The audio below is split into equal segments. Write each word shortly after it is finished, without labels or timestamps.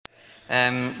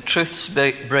truths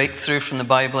break through from the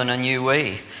Bible in a new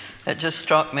way. It just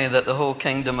struck me that the whole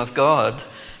kingdom of God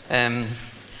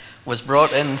was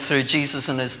brought in through Jesus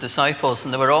and his disciples,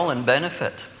 and they were all in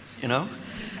benefit, you know.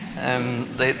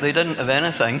 They didn't have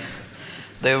anything.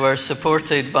 They were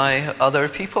supported by other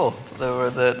people. They were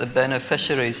the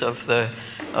beneficiaries of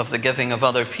the giving of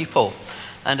other people.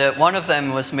 And one of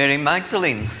them was Mary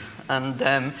Magdalene.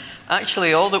 And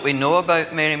actually all that we know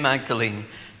about Mary Magdalene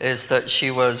is that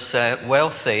she was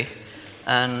wealthy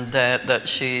and that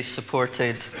she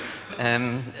supported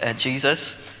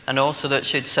Jesus, and also that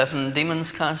she had 7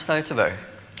 demons cast out of her.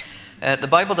 The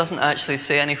Bible doesn't actually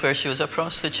say anywhere she was a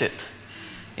prostitute,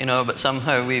 you know, but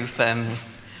somehow we've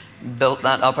built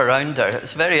that up around her.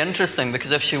 It's very interesting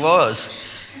because if she was,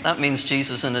 that means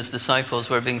Jesus and his disciples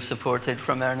were being supported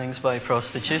from earnings by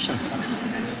prostitution.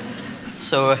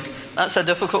 So that's a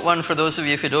difficult one for those of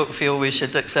you who don't feel we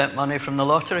should accept money from the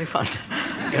lottery fund,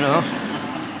 you know.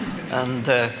 And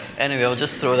anyway, I'll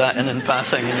just throw that in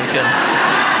passing, and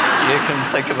you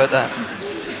can think about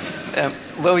that.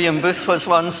 William Booth was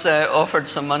once offered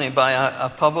some money by a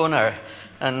pub owner,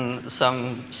 and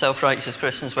some self-righteous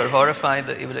Christians were horrified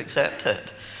that he would accept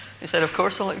it. He said, "Of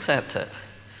course I'll accept it."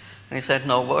 And he said,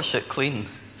 "No, wash it clean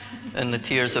in the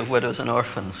tears of widows and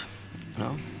orphans." You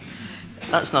know?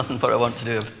 That's nothing what I want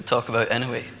to talk about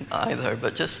anyway, either,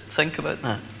 but just think about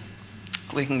that.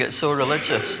 We can get so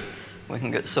religious. We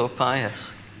can get so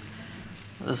pious.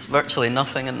 There's virtually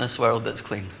nothing in this world that's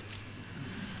clean.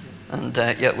 And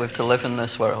yet we have to live in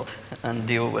this world and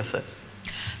deal with it.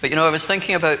 But you know, I was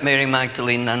thinking about Mary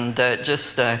Magdalene and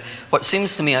just what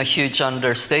seems to me a huge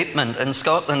understatement. In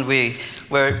Scotland, we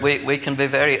can be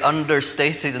very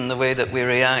understated in the way that we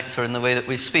react or in the way that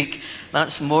we speak.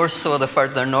 That's more so the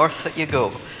further north that you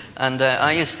go. And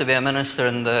I used to be a minister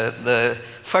in the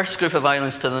first group of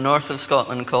islands to the north of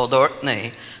Scotland called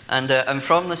Orkney. And I'm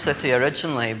from the city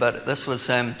originally, but this was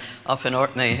up in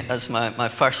Orkney as my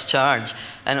first charge.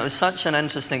 And it was such an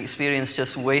interesting experience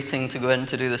just waiting to go in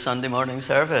to do the Sunday morning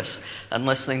service and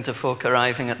listening to folk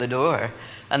arriving at the door.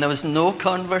 And there was no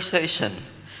conversation.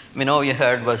 I mean, all you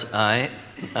heard was, aye,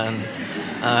 and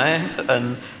aye.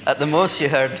 And at the most you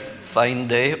heard, fine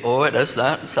day, oh, it is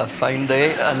that, it's a fine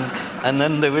day. And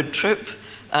then they would troop.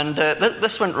 And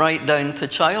this went right down to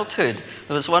childhood.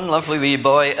 There was one lovely wee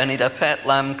boy, and he had a pet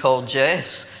lamb called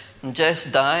Jess. And Jess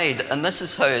died, and this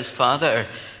is how his father,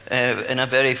 in a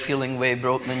very feeling way,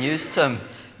 broke the news to him.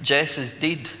 Jess is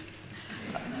dead.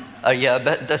 Are you a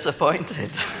bit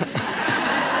disappointed?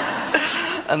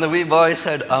 And the wee boy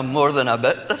said, I'm more than a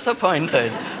bit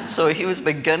disappointed. So he was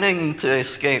beginning to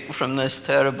escape from this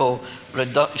terrible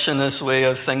reductionist way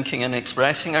of thinking and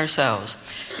expressing ourselves.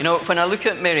 You know, when I look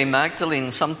at Mary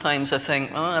Magdalene, sometimes I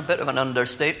think, oh, a bit of an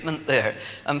understatement there.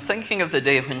 I'm thinking of the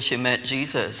day when she met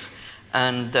Jesus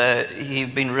and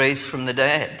he'd been raised from the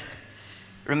dead.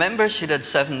 Remember, she'd had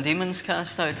 7 demons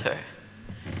cast out her.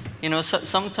 You know,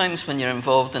 sometimes when you're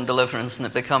involved in deliverance and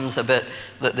it becomes a bit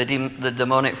that the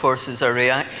demonic forces are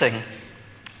reacting,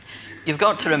 you've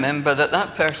got to remember that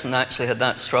that person actually had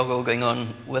that struggle going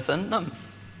on within them.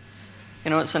 You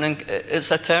know,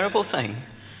 it's a terrible thing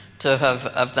to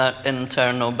have that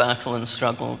internal battle and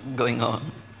struggle going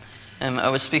on. I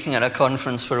was speaking at a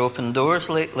conference for Open Doors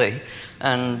lately,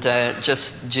 and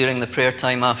just during the prayer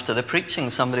time after the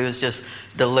preaching, somebody was just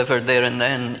delivered there and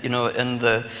then, you know, in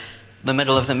the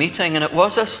middle of the meeting, and it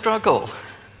was a struggle.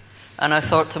 And I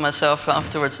thought to myself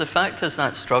afterwards, the fact is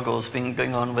that struggle's been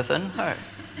going on within her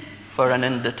for an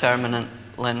indeterminate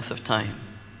length of time.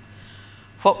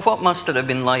 What must it have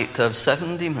been like to have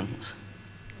 7 demons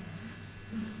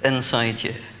inside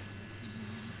you?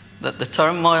 That the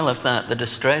turmoil of that, the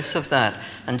distress of that,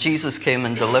 and Jesus came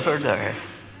and delivered her.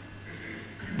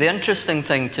 The interesting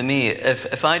thing to me,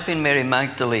 if I'd been Mary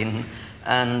Magdalene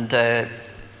and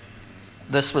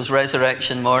this was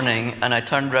resurrection morning and I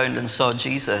turned round and saw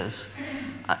Jesus,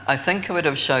 I think I would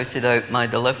have shouted out, my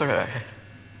deliverer.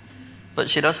 But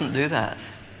she doesn't do that.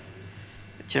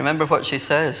 Do you remember what she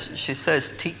says? She says,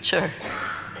 teacher.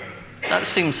 That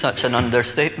seems such an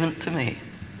understatement to me.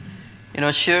 You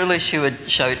know, surely she would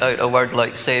shout out a word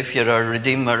like Savior or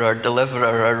Redeemer or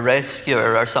Deliverer or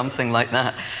Rescuer or something like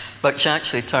that. But she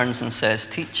actually turns and says,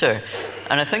 teacher.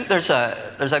 And I think there's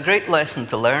a great lesson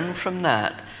to learn from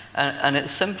that. And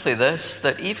it's simply this,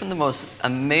 that even the most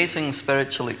amazing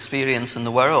spiritual experience in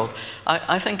the world,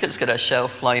 I think it's got a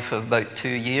shelf life of about 2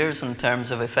 years in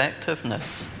terms of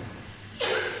effectiveness.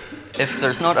 If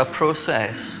there's not a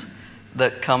process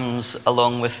that comes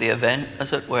along with the event,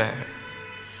 as it were.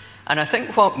 And I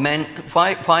think what meant,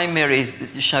 why Mary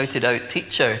shouted out,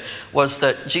 "Teacher," was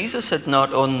that Jesus had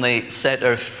not only set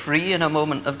her free in a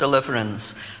moment of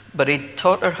deliverance, but he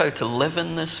taught her how to live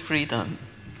in this freedom.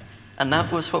 And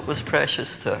that was what was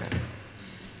precious to her.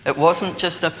 It wasn't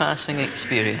just a passing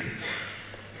experience.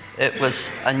 It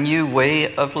was a new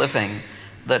way of living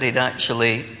that he'd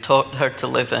actually taught her to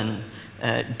live in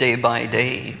day by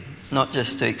day, not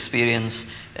just to experience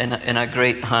in a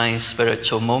great high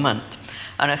spiritual moment.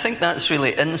 And I think that's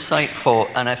really insightful,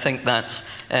 and I think that's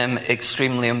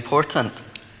extremely important.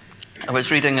 I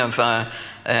was reading of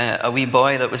a wee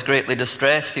boy that was greatly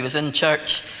distressed. He was in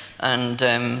church, and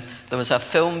there was a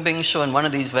film being shown, one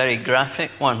of these very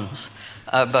graphic ones,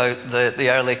 about the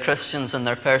early Christians and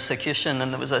their persecution.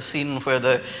 And there was a scene where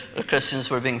the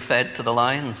Christians were being fed to the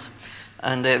lions.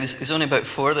 And he was only about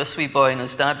 4, this wee boy, and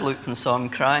his dad looked and saw him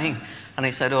crying. And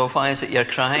he said, "Oh, why is it you're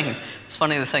crying?" It's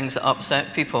funny the things that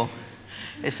upset people.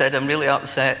 He said, "I'm really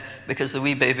upset because the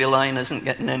wee baby lion isn't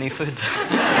getting any food."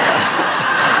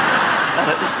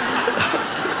 And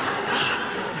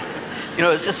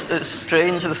it's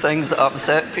strange the things that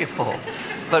upset people.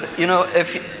 But,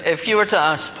 if you were to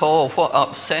ask Paul what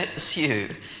upsets you,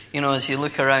 as you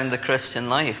look around the Christian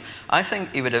life, I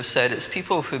think he would have said it's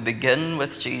people who begin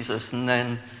with Jesus and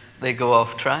then they go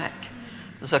off track.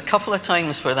 There's a couple of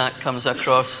times where that comes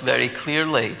across very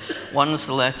clearly. One's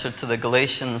the letter to the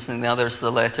Galatians and the other's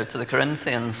the letter to the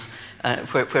Corinthians,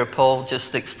 where Paul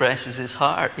just expresses his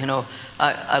heart.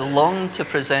 I long to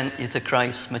present you to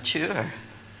Christ mature.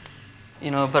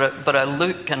 But I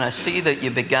look and I see that you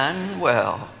began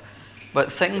well,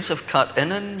 but things have cut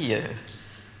in you.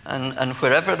 And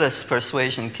wherever this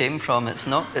persuasion came from, it's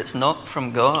not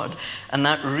from God. And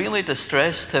that really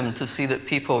distressed him to see that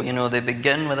people, they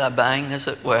begin with a bang, as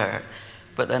it were,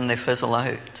 but then they fizzle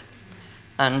out.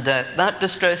 And that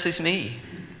distresses me.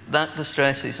 That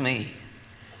distresses me.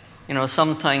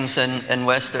 Sometimes in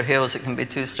Wester Hailes, it can be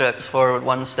 2 steps forward,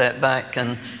 1 step back,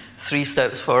 and 3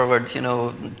 steps forward,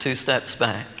 2 steps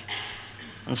back.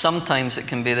 And sometimes it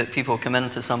can be that people come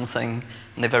into something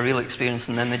and they have a real experience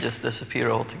and then they just disappear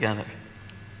altogether.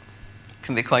 It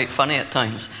can be quite funny at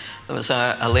times. There was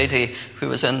a lady who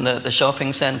was in the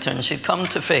shopping centre, and she'd come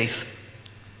to faith.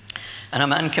 And a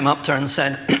man came up to her and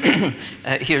said,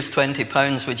 "Here's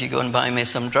 £20, would you go and buy me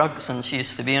some drugs?" And she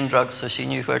used to be in drugs, so she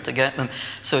knew where to get them.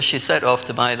 So she set off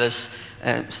to buy this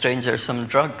stranger some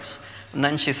drugs. And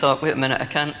then she thought, "Wait a minute, I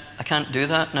can't do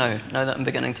that now that I'm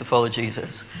beginning to follow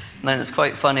Jesus." And then it's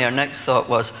quite funny, her next thought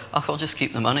was, I'll just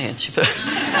keep the money. And she put it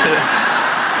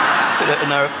in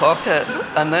her pocket.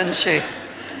 And then she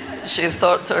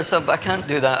thought to herself, "I can't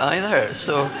do that either."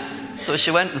 So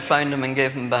she went and found him and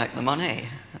gave him back the money.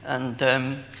 And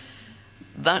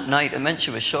that night, it meant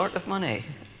she was short of money.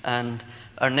 And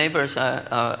our neighbour's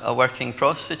a working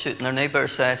prostitute, and our neighbour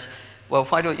says, "Well,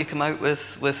 why don't you come out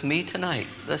with me tonight?"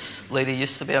 This lady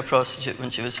used to be a prostitute when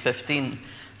she was 15.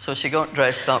 So she got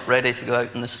dressed up, ready to go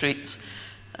out in the streets.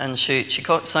 And she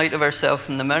caught sight of herself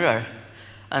in the mirror.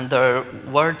 And her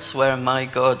words were, "My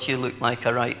God, you look like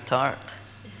a right tart."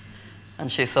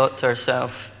 And she thought to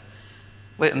herself,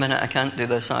 "Wait a minute, I can't do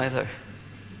this either.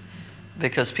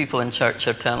 Because people in church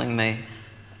are telling me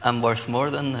I'm worth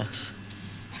more than this."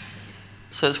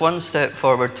 So it's 1 step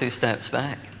forward, 2 steps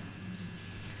back.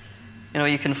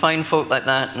 You can find folk like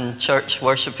that in church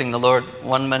worshipping the Lord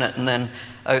 1 minute and then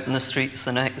out in the streets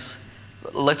the next,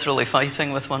 literally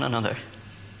fighting with one another.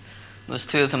 There's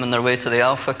 2 of them on their way to the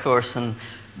Alpha course, and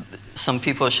some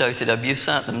people shouted abuse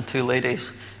at them. 2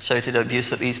 ladies shouted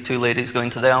abuse at these 2 ladies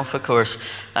going to the Alpha course.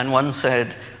 And one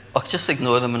said, "Oh, just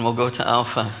ignore them and we'll go to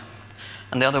Alpha."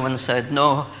 And the other one said,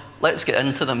 "No, let's get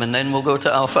into them and then we'll go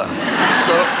to Alpha."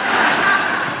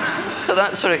 So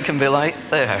that's what it can be like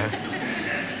there.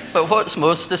 But what's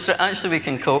most distressing, actually we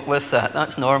can cope with that.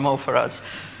 That's normal for us.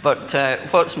 But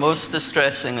what's most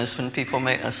distressing is when people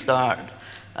make a start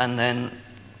and then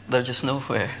they're just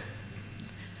nowhere.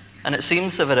 And it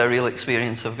seems they've had a real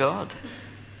experience of God.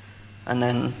 And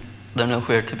then they're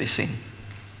nowhere to be seen.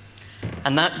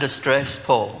 And that distressed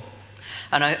Paul.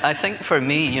 And I think for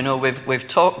me, we've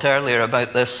talked earlier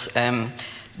about this,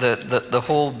 the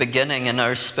whole beginning in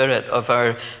our spirit of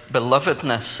our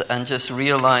belovedness and just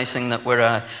realizing that we're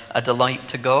a delight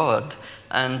to God.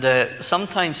 And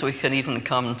sometimes we can even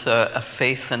come to a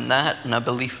faith in that and a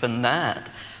belief in that.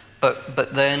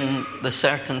 But then the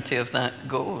certainty of that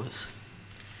goes.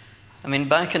 I mean,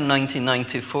 back in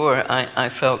 1994, I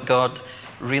felt God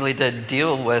really did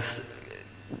deal with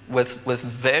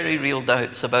very real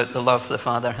doubts about the love the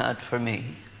Father had for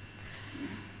me.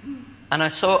 And I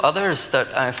saw others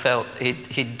that I felt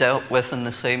he'd dealt with in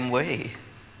the same way.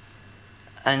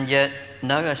 And yet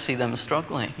now I see them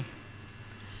struggling.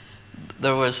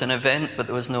 There was an event, but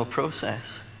there was no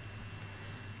process.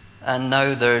 And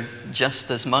now they're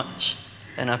just as much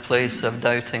in a place of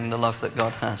doubting the love that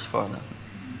God has for them.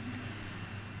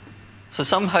 So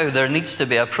somehow there needs to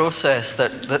be a process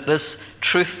that this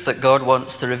truth that God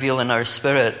wants to reveal in our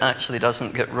spirit actually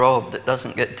doesn't get robbed, it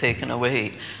doesn't get taken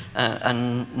away,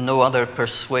 and no other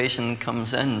persuasion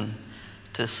comes in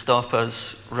to stop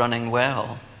us running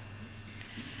well.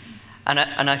 And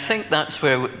I think that's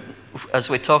where, as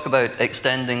we talk about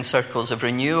extending circles of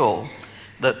renewal,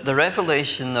 that the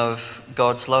revelation of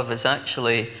God's love is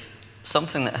actually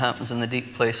something that happens in the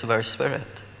deep place of our spirit.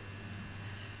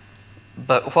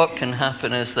 But what can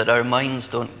happen is that our minds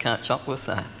don't catch up with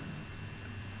that.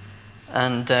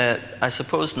 And I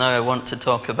suppose now I want to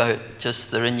talk about just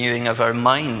the renewing of our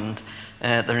mind,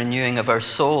 the renewing of our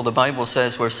soul. The Bible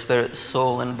says we're spirit,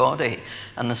 soul, and body.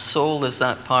 And the soul is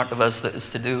that part of us that is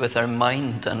to do with our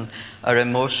mind and our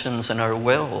emotions and our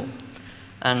will.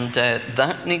 And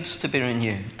that needs to be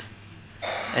renewed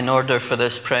in order for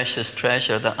this precious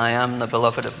treasure that I am the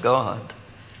beloved of God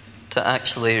to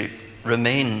actually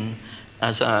remain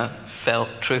as a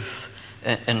felt truth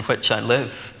in which I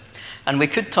live. And we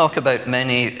could talk about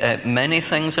many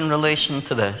things in relation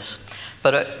to this,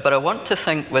 but I want to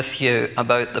think with you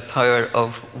about the power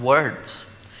of words.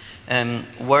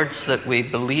 Words that we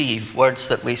believe, words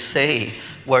that we say,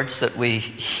 words that we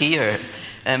hear.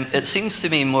 It seems to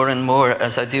me more and more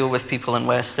as I deal with people in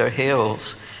Wester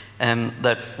Hales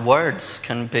that words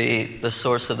can be the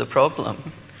source of the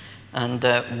problem, and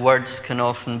words can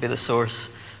often be the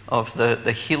source of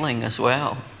the healing as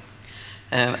well.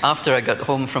 After I got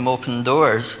home from Open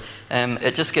Doors,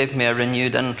 it just gave me a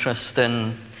renewed interest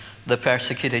in the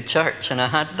persecuted church. And I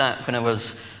had that when I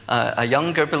was a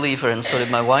younger believer, and so did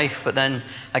my wife. But then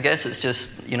I guess it's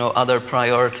just, other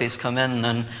priorities come in,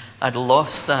 and I'd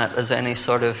lost that as any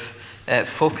sort of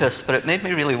focus. But it made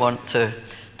me really want to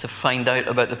find out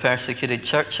about the persecuted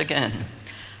church again.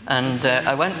 And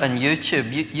I went on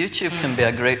YouTube. YouTube can be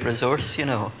a great resource,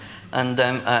 And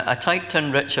I typed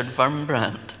in Richard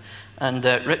Wurmbrand, and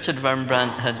Richard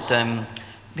Wurmbrand had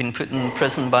been put in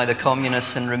prison by the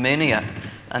communists in Romania,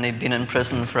 and he'd been in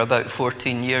prison for about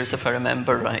 14 years, if I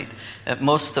remember right,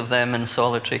 most of them in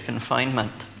solitary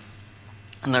confinement.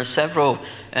 And there's several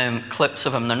clips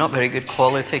of him. They're not very good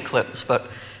quality clips, but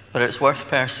it's worth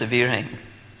persevering.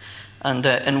 And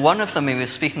in one of them, he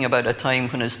was speaking about a time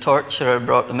when his torturer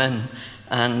brought him in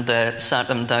and sat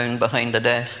him down behind a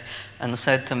desk and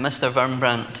said to him, "Mr.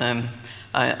 Wurmbrand,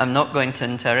 I'm not going to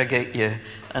interrogate you."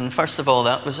 And first of all,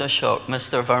 that was a shock.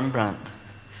 Mr. Wurmbrand.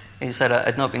 He said,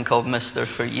 I'd not been called Mr.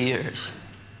 for years.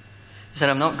 He said,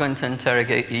 "I'm not going to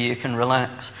interrogate you, you can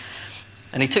relax."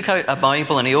 And he took out a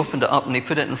Bible and he opened it up and he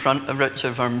put it in front of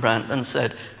Richard Wurmbrand and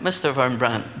said, "Mr.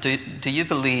 Wurmbrand, do you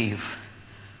believe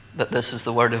that this is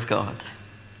the Word of God?"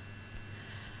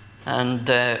 And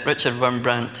Richard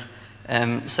Wurmbrand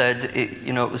said,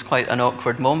 it was quite an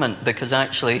awkward moment, because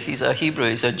actually he's a Hebrew,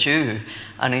 he's a Jew.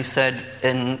 And he said,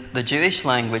 in the Jewish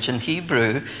language, in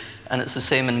Hebrew, and it's the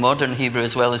same in modern Hebrew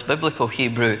as well as biblical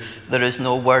Hebrew, there is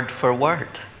no word for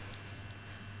word.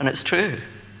 And it's true.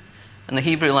 In the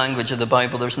Hebrew language of the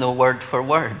Bible, there's no word for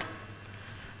word.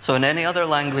 So in any other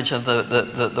language of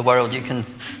the world, you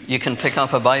can pick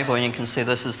up a Bible and you can say,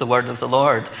 "This is the word of the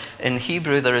Lord." In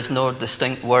Hebrew, there is no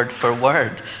distinct word for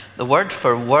word. The word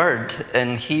for word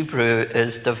in Hebrew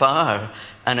is davar,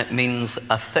 and it means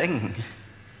a thing.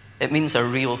 It means a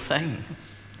real thing.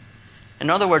 In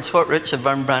other words, what Richard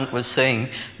Wurmbrand was saying,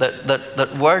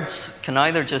 that words can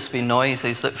either just be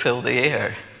noises that fill the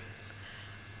air,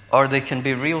 or they can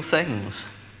be real things,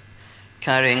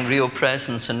 carrying real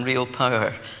presence and real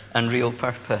power and real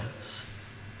purpose.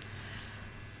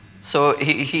 So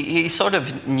he sort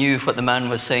of knew what the man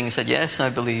was saying. He said, "Yes, I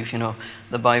believe,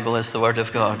 the Bible is the Word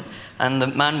of God." And the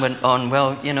man went on,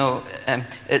 "Well,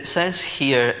 it says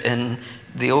here in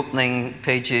the opening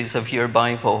pages of your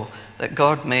Bible that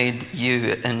God made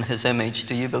you in his image.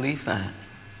 Do you believe that?"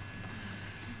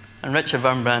 And Richard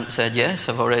Wurmbrand said, "Yes,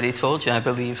 I've already told you. I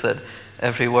believe that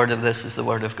every word of this is the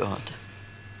Word of God."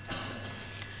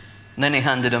 And then he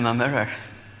handed him a mirror.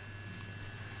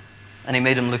 And he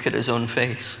made him look at his own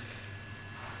face.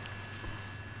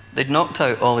 They'd knocked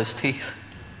out all his teeth.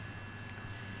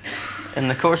 In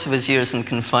the course of his years in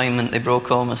confinement, they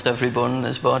broke almost every bone in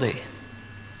his body.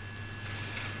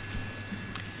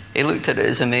 He looked at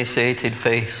his emaciated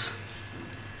face.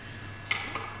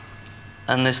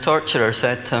 And his torturer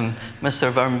said to him,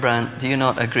 "Mr. Wurmbrand, do you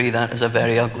not agree that is a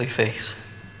very ugly face?"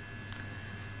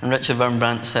 And Richard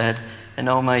Wurmbrand said, "In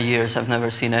all my years, I've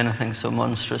never seen anything so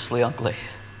monstrously ugly."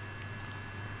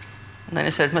 And then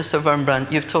he said, Mr.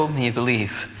 Wurmbrand, you've told me you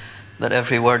believe that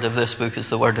every word of this book is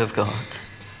the word of God.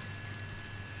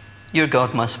 Your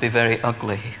God must be very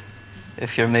ugly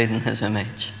if you're made in his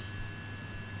image.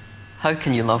 How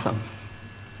can you love him?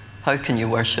 How can you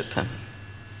worship him?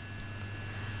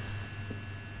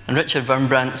 And Richard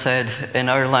Wurmbrand said, in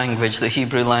our language, the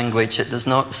Hebrew language, it does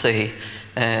not say,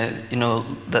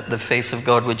 that the face of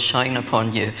God would shine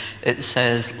upon you. It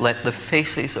says, let the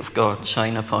faces of God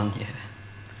shine upon you.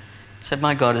 He said,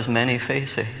 my God has many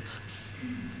faces.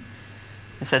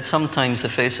 He said, sometimes the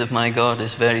face of my God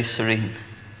is very serene.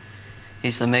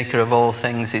 He's the maker of all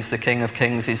things. He's the King of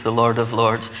kings. He's the Lord of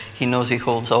lords. He knows he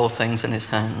holds all things in his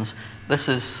hands. This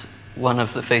is one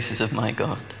of the faces of my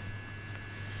God.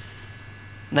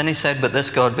 Then he said, but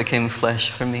this God became flesh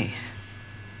for me.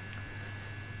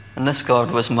 And this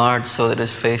God was marred so that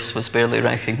his face was barely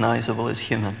recognizable as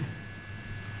human.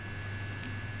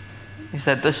 He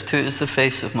said, this too is the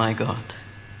face of my God.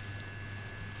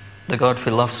 The God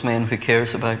who loves me and who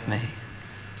cares about me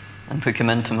and who came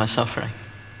into my suffering.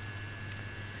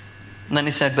 And then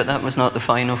he said, but that was not the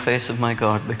final face of my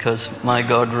God, because my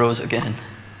God rose again.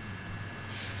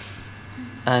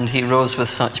 And he rose with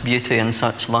such beauty and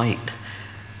such light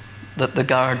that the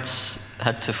guards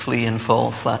had to flee and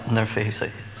fall flat on their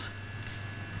faces.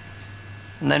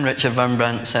 And then Richard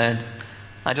Wurmbrand said,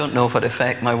 I don't know what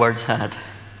effect my words had,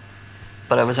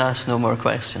 but I was asked no more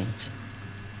questions.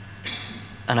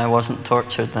 And I wasn't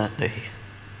tortured that day.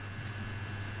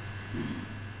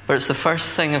 But it's the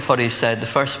first thing of what he said, the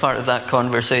first part of that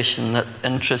conversation that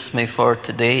interests me for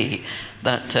today,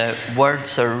 that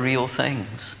words are real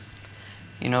things.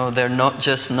 They're not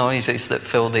just noises that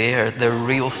fill the air, they're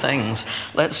real things.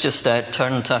 Let's just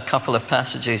turn to a couple of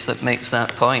passages that makes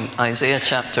that point. Isaiah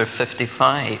chapter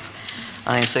 55.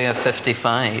 Isaiah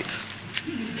 55.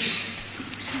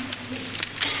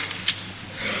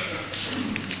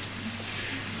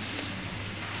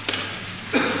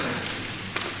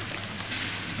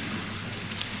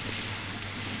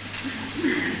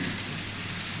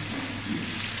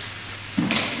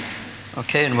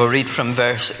 Okay, and we'll read from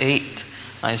verse 8.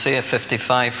 Isaiah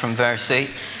 55 from verse 8.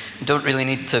 You don't really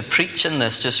need to preach in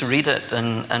this, just read it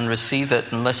and receive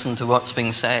it and listen to what's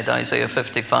being said. Isaiah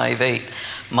 55:8.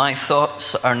 My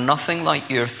thoughts are nothing like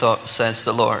your thoughts, says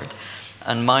the Lord,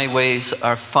 and my ways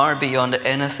are far beyond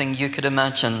anything you could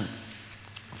imagine.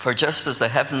 For just as the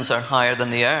heavens are higher than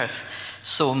the earth,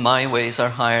 so my ways are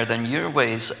higher than your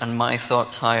ways, and my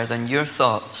thoughts higher than your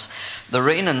thoughts. The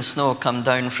rain and snow come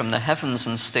down from the heavens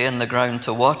and stay in the ground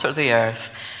to water the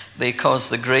earth. They cause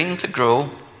the grain to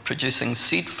grow, producing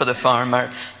seed for the farmer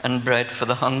and bread for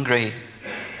the hungry.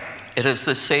 It is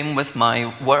the same with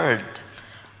my word.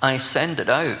 I send it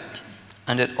out,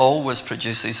 and it always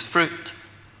produces fruit.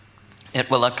 It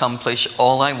will accomplish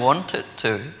all I want it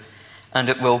to, and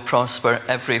it will prosper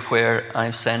everywhere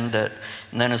I send it.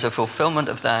 And then as a fulfillment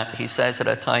of that, he says at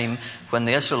a time when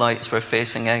the Israelites were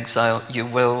facing exile, you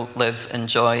will live in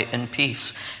joy and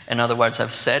peace. In other words,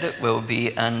 I've said it will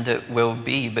be, and it will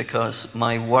be, because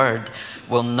my word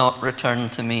will not return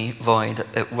to me void.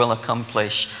 It will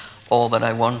accomplish all that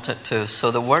I want it to. So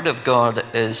the word of God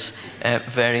is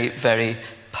very, very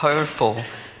powerful.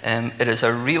 It is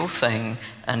a real thing,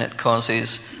 and it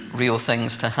causes real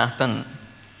things to happen.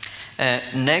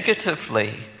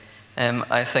 Negatively,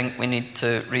 I think we need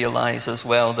to realize as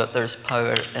well that there's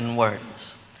power in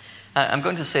words. I'm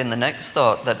going to say in the next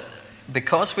thought that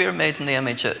because we are made in the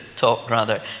image of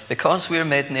because we are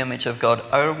made in the image of God,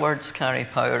 our words carry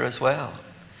power as well.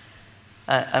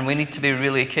 And we need to be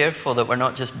really careful that we're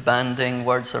not just banding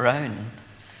words around.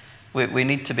 We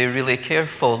need to be really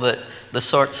careful that the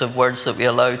sorts of words that we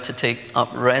allow to take up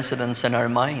residence in our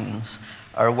minds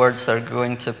are words that are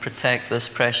going to protect this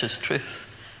precious truth,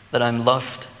 that I'm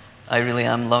loved. I really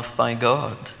am loved by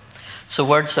God. So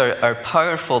words are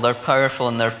powerful. They're powerful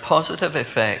in their positive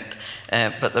effect,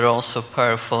 but they're also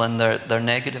powerful in their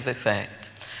negative effect.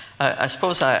 I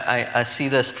suppose I see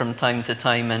this from time to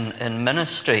time in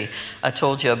ministry. I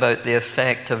told you about the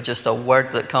effect of just a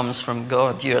word that comes from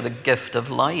God. You're the gift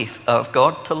of life, of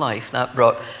God to life. That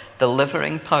brought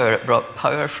delivering power. It brought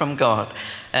power from God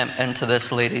into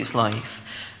this lady's life.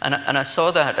 And I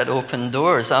saw that at Open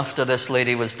Doors after this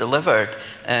lady was delivered.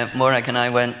 Morag and I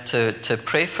went to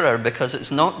pray for her, because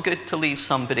it's not good to leave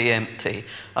somebody empty.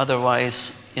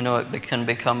 Otherwise, it can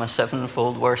become a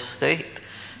sevenfold worse state.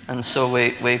 And so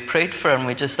we prayed for her, and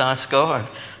we just asked God,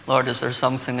 Lord, is there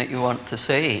something that you want to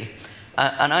say?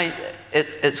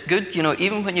 It's good,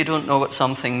 even when you don't know what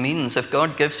something means, if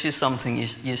God gives you something,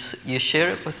 you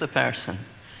share it with the person.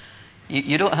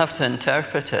 You don't have to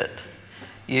interpret it.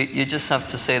 You just have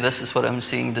to say, this is what I'm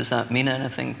seeing. Does that mean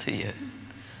anything to you?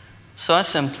 So I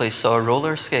simply saw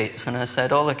roller skates, and I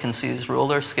said, all I can see is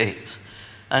roller skates.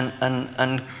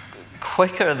 And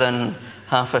quicker than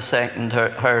half a second,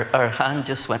 her hand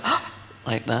just went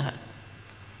like that.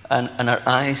 And her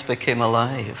eyes became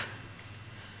alive.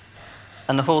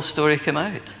 And the whole story came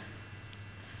out.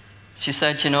 She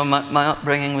said, my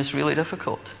upbringing was really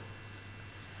difficult.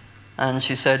 And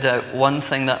she said, one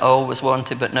thing that I always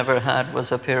wanted but never had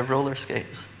was a pair of roller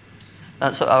skates.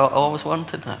 That's what I always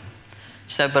wanted them.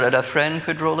 She said, but I had a friend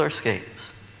who'd roller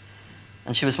skates.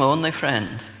 And she was my only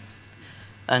friend.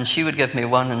 And she would give me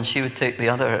one and she would take the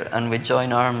other, and we'd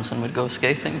join arms and we'd go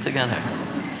skating together.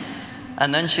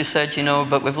 And then she said,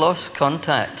 but we've lost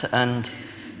contact, and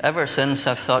ever since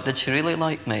I've thought, did she really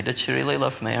like me? Did she really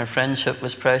love me? Our friendship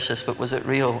was precious, but was it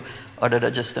real, or did I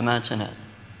just imagine it?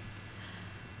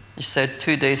 She said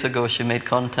 2 days ago she made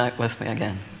contact with me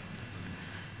again.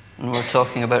 And we're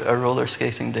talking about our roller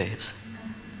skating days.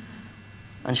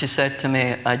 And she said to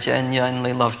me, I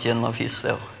genuinely loved you and love you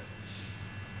still.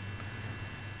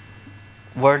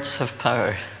 Words have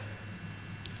power.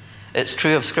 It's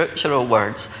true of scriptural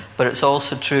words, but it's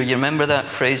also true. You remember that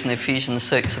phrase in Ephesians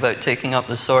 6 about taking up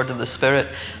the sword of the Spirit?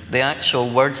 The actual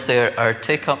words there are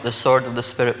take up the sword of the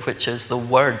Spirit, which is the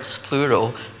words,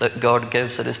 plural, that God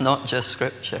gives. It is not just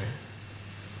scripture.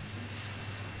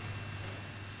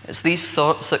 It's these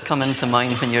thoughts that come into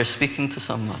mind when you're speaking to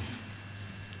someone.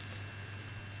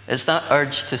 It's that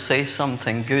urge to say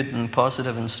something good and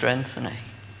positive and strengthening.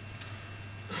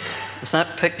 It's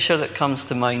that picture that comes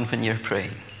to mind when you're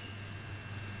praying.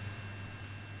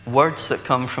 Words that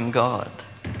come from God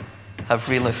have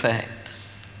real effect.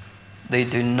 They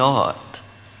do not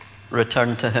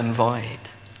return to him void,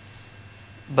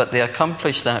 but they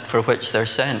accomplish that for which they're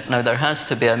sent. Now, there has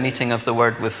to be a meeting of the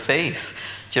word with faith.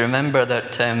 Do you remember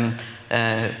that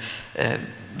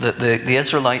the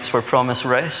Israelites were promised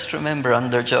rest, remember,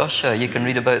 under Joshua? You can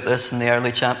read about this in the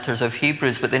early chapters of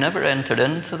Hebrews, but they never entered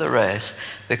into the rest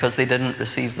because they didn't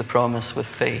receive the promise with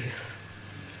faith.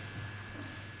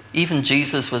 Even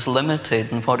Jesus was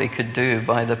limited in what he could do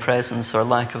by the presence or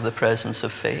lack of the presence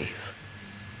of faith.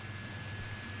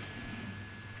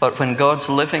 But when God's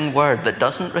living word that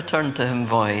doesn't return to him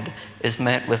void is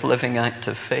met with living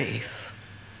active faith,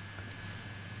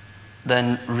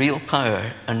 then real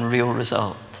power and real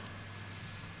result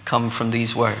come from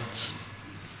these words.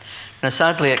 Now,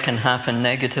 sadly, it can happen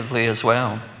negatively as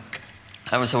well.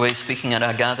 I was away speaking at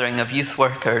a gathering of youth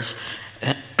workers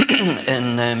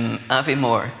in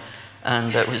Aviemore,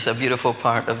 and it was a beautiful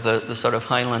part of the sort of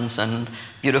highlands and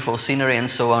beautiful scenery and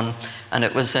so on. And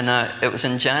it was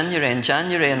in January. And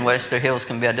January in Wester Hailes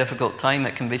can be a difficult time.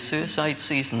 It can be suicide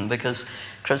season because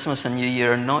Christmas and New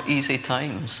Year are not easy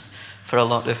times for a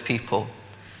lot of people.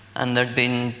 And there'd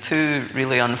been 2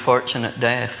 really unfortunate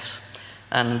deaths.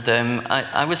 And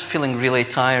I was feeling really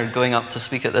tired going up to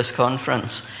speak at this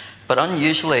conference. But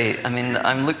unusually,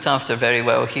 I'm looked after very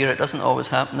well here. It doesn't always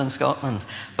happen in Scotland.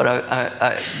 But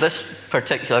this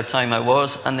particular time I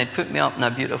was, and they'd put me up in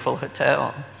a beautiful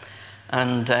hotel.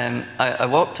 And I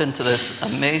walked into this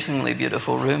amazingly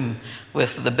beautiful room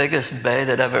with the biggest bed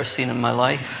I'd ever seen in my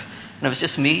life. And it was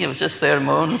just me. It was just there,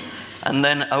 Moan. And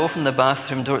then I opened the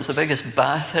bathroom door. It's the biggest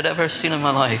bath I'd ever seen in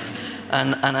my life.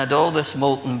 And I had all this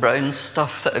molten brown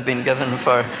stuff that I'd been given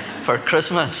for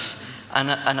Christmas. And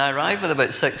I arrived with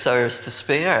about 6 hours to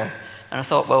spare. And I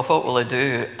thought, well, what will I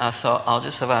do? I thought, I'll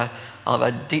have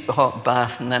a deep hot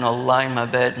bath, and then I'll lie in my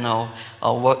bed and I'll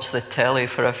watch the telly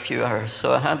for a few hours.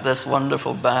 So I had this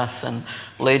wonderful bath and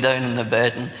lay down in the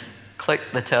bed and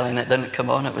clicked the telly, and it didn't come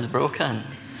on, it was broken.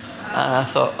 And I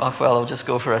thought, oh, well, I'll just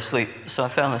go for a sleep. So I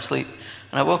fell asleep.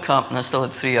 And I woke up and I still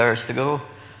had 3 hours to go.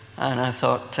 And I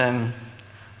thought, well,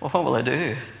 what will I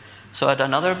do? So I had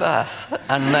another bath.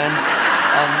 And then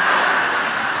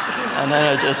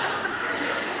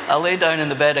I lay down in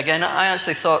the bed again. I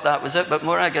actually thought that was it, but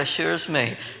Morag assures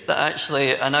me that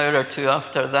actually an hour or 2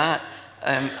 after that,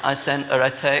 I sent her a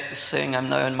text saying I'm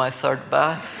now in my 3rd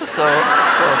bath.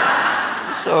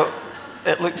 So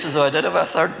it looks as though I did have a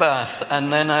 3rd bath.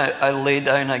 And then I lay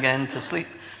down again to sleep.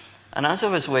 And as I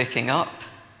was waking up,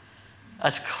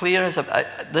 as clear as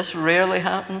this rarely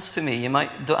happens to me.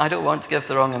 I don't want to give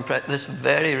the wrong impression. This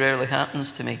very rarely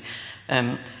happens to me.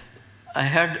 I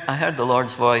heard the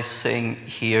Lord's voice saying,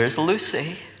 "Here's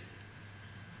Lucy."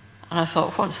 And I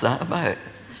thought, what's that about?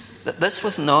 This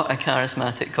was not a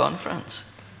charismatic conference.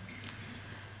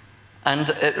 And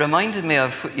it reminded me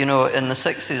of, in the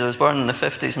 60s, I was born in the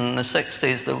 50s, and in the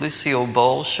 60s, the Lucille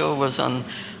Ball show was on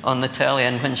the telly.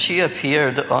 And when she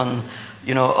appeared on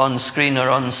on screen or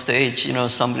on stage,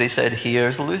 somebody said,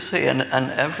 "Here's Lucy," and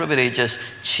everybody just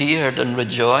cheered and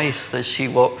rejoiced as she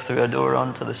walked through a door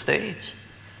onto the stage.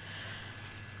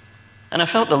 And I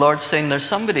felt the Lord saying, there's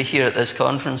somebody here at this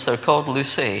conference, they're called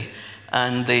Lucy,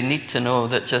 and they need to know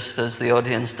that just as the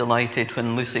audience delighted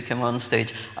when Lucy came on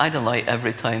stage, I delight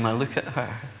every time I look at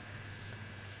her.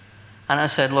 And I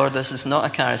said, Lord, this is not a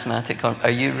charismatic conference.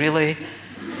 Are you really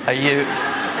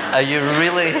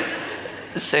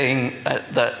saying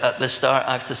that at the start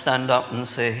I have to stand up and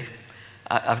say,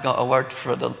 I've got a word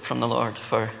from the Lord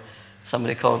for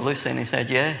somebody called Lucy? And he said,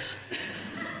 yes.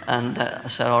 And I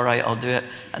said, all right, I'll do it.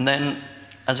 And then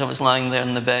as I was lying there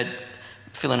in the bed,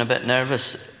 feeling a bit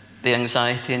nervous, the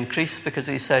anxiety increased because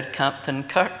he said, Captain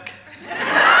Kirk.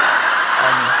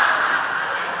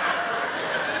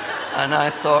 And I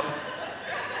thought,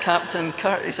 Captain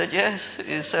Kirk? He said, yes.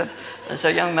 He said, there's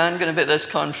a young man going to be at this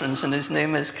conference and his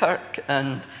name is Kirk,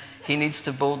 and he needs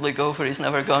to boldly go where he's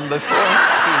never gone before.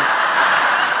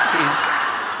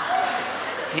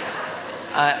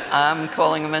 I'm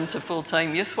calling him into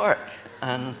full-time youth work.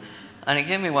 And he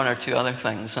gave me one or two other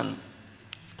things. And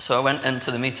so I went into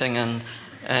the meeting and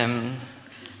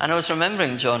I was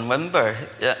remembering John Wimber.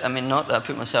 I mean, not that I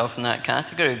put myself in that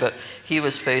category, but he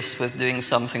was faced with doing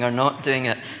something or not doing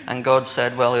it. And God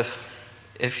said, well,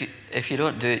 if you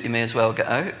don't do it, you may as well get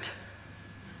out.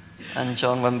 And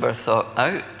John Wimber thought,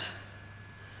 out?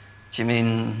 Do you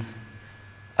mean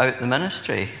out the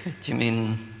ministry? Do you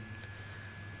mean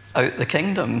out the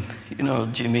kingdom?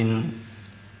 Do you mean,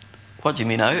 what do you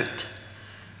mean out?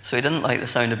 So he didn't like the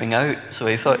sound of being out, so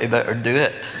he thought he better do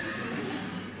it.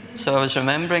 So I was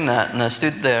remembering that, and I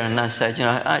stood there and I said, and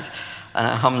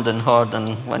I hummed and hawed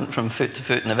and went from foot to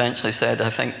foot and eventually said, I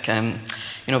think,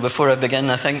 before I begin,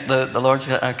 I think the Lord's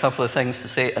got a couple of things to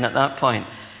say. And at that point,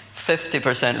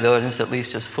 50% of the audience at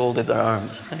least just folded their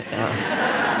arms.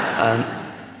 And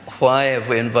why have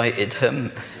we invited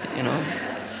him,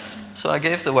 So I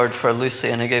gave the word for Lucy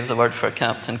and I gave the word for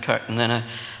Captain Kirk. And then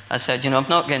I said, I've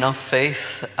not got enough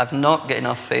faith. I've not got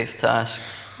enough faith to ask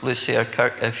Lucy or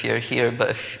Kirk if you're here. But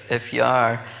if you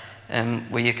are,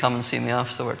 will you come and see me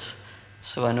afterwards?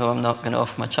 So I know I'm not going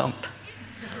off my chump.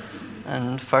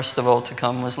 And first of all to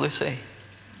come was Lucy.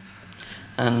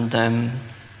 And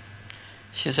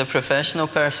she's a professional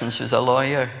person. She was a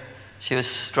lawyer. She was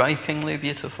strikingly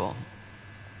beautiful.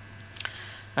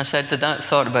 I said, did that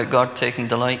thought about God taking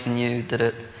delight in you, did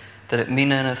it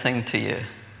mean anything to you?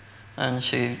 And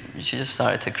she just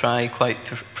started to cry quite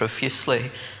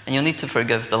profusely. And you'll need to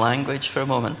forgive the language for a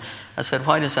moment. I said,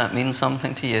 why does that mean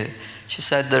something to you? She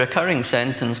said, the recurring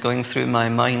sentence going through my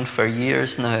mind for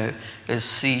years now is,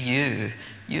 see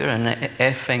you're an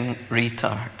effing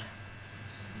retard.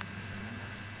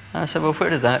 And I said, well, where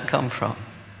did that come from?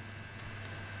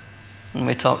 And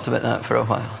we talked about that for a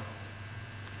while.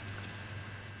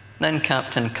 Then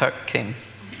Captain Kirk came.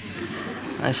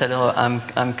 I said, hello,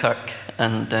 I'm Kirk.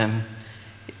 And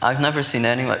I've never seen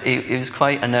anyone. He was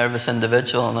quite a nervous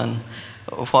individual, and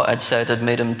what I'd said had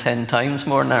made him 10 times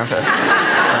more nervous.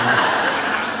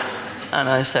 And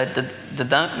I said, did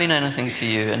that mean anything to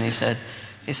you? And he said,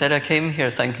 I came here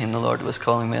thinking the Lord was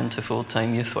calling me into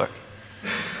full-time youth work.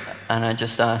 And I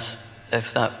just asked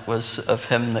if that was of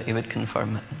him that he would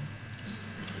confirm it.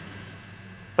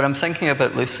 But I'm thinking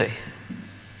about Lucy.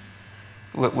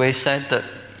 We said that,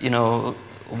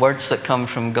 words that come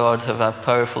from God have a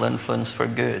powerful influence for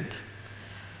good.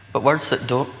 But words that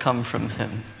don't come from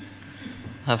him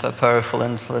have a powerful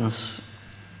influence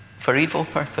for evil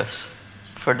purpose,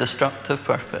 for destructive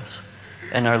purpose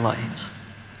in our lives.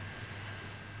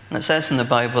 And it says in the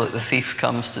Bible that the thief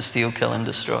comes to steal, kill, and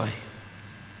destroy.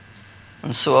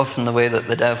 And so often the way that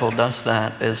the devil does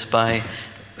that is by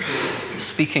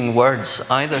speaking words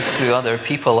either through other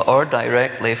people or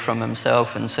directly from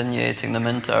himself, insinuating them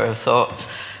into our thoughts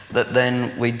that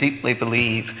then we deeply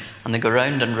believe, and they go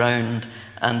round and round,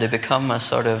 and they become a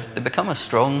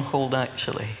stronghold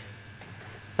actually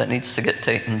that needs to get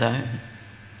taken down.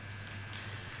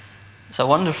 It's a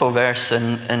wonderful verse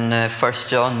in 1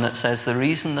 John that says the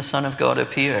reason the Son of God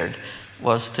appeared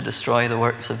was to destroy the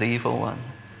works of the evil one.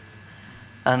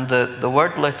 And the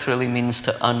word literally means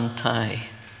to untie.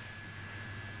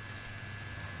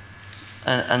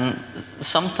 And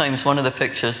sometimes one of the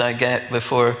pictures I get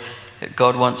before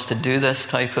God wants to do this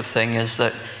type of thing is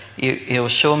that he'll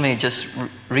show me just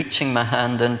reaching my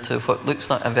hand into what looks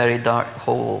like a very dark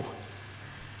hole.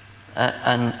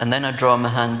 And then I draw my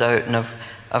hand out and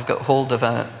I've got hold of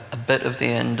a bit of the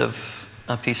end of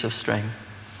a piece of string.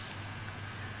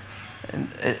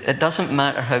 It doesn't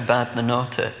matter how bad the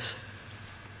knot is.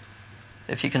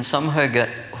 If you can somehow get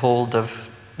hold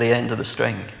of the end of the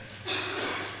string,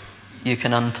 you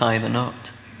can untie the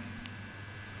knot?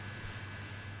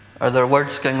 Are there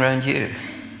words going around you?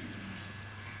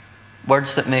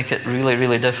 Words that make it really,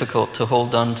 really difficult to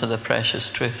hold on to the precious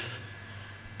truth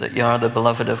that you are the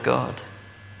beloved of God,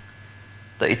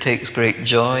 that He takes great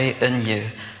joy in you,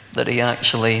 that He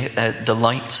actually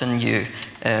delights in you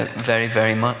very,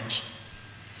 very much.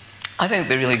 I think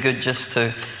it'd be really good just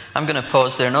to, I'm going to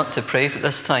pause there, not to pray for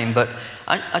this time, but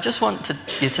I just want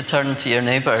you to turn to your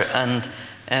neighbour and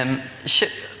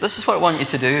this is what I want you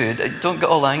to do. Don't get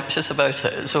all anxious about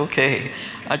it. It's okay.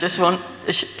 I just want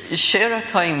share a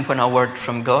time when a word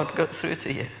from God got through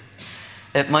to you.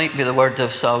 It might be the word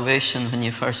of salvation when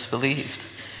you first believed.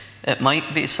 It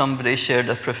might be somebody shared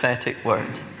a prophetic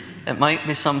word. It might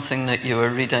be something that you were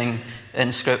reading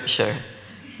in Scripture,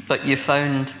 but you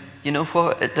found, you know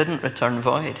what, it didn't return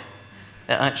void.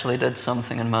 It actually did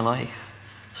something in my life.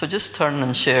 So just turn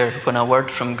and share when a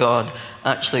word from God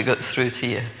actually got through to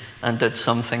you and did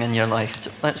something in your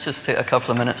life. Let's just take a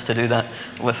couple of minutes to do that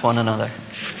with one another.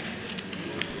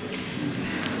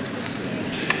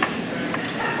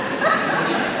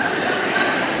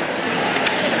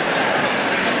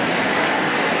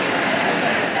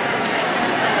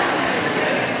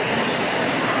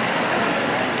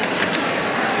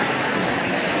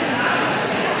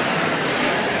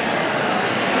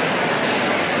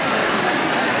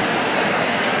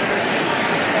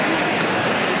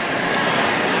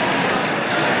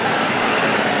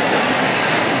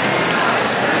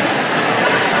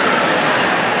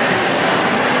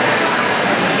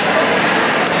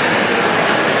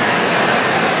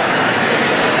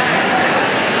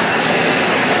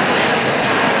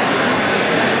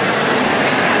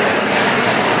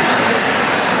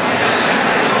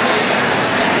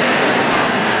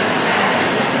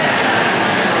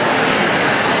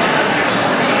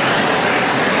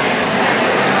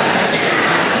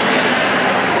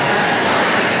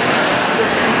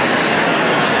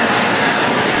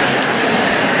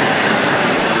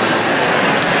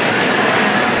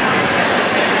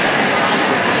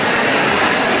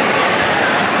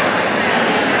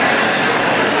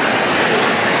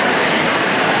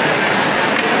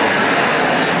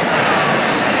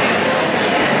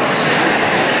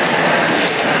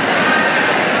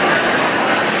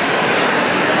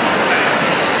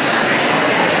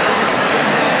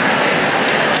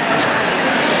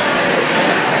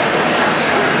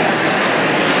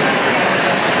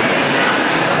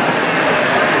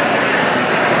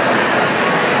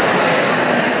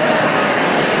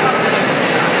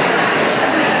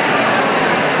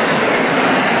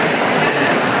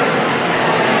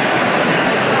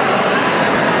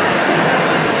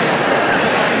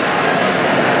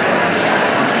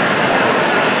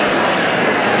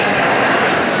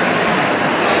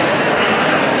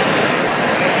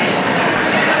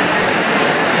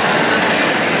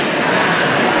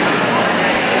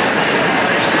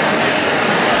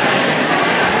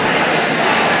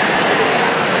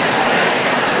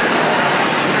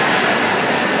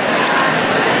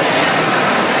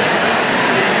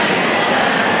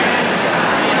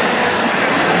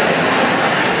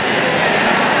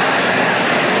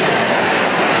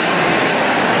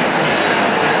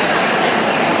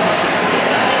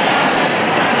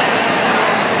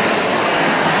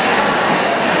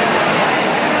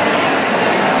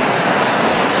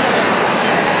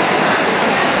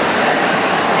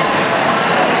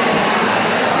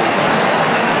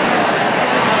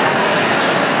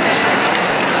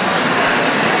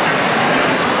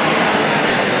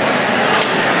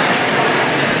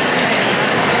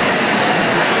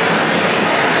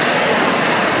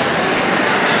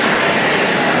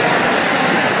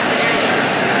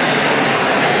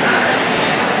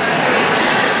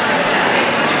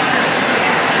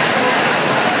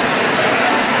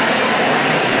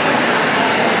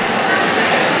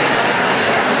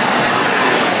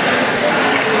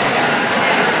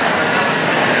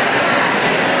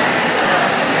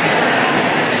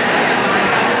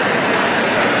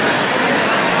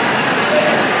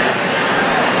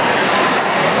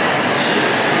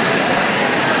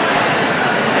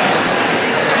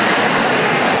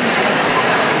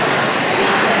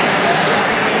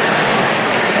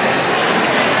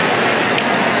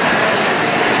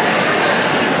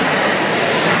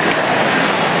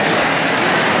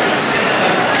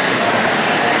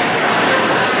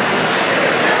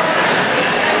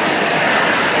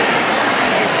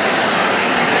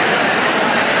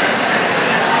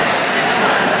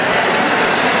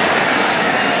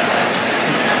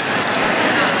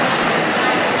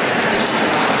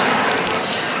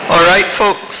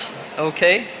 Folks,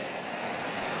 okay?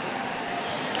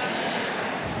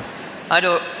 I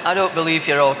don't believe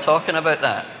you're all talking about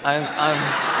that. I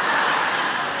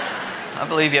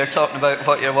believe you're talking about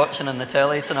what you're watching on the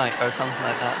telly tonight or something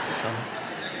like that.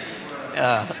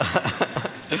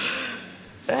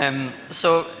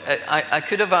 So, I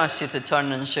could have asked you to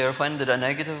turn and share, when did a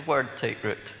negative word take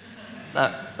root?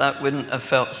 That wouldn't have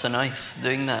felt so nice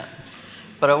doing that.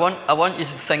 But I want you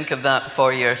to think of that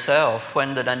for yourself.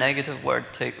 When did a negative word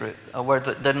take root? A word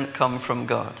that didn't come from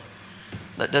God,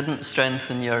 that didn't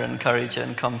strengthen you, encourage you,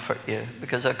 and comfort you.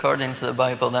 Because according to the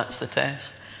Bible, that's the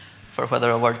test for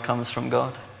whether a word comes from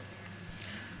God.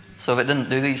 So if it didn't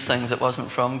do these things, it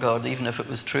wasn't from God, even if it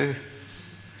was true.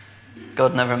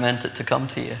 God never meant it to come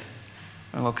to you.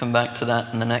 And we'll come back to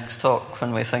that in the next talk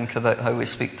when we think about how we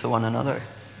speak to one another.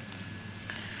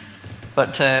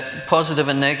 But positive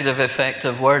and negative effect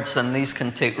of words, and these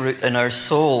can take root in our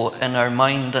soul, in our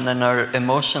mind, and in our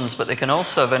emotions, but they can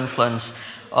also have influence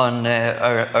on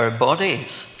our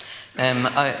bodies.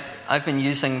 I've been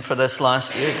using for this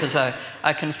last year, because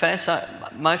I confess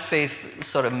my faith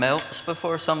sort of melts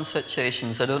before some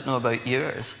situations. I don't know about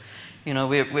yours. You know,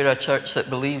 we're a church that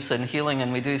believes in healing,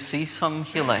 and we do see some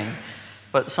healing.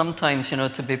 But sometimes,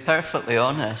 to be perfectly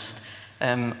honest,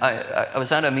 I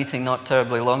was at a meeting not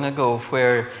terribly long ago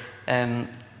where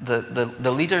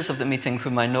the leaders of the meeting,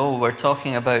 whom I know, were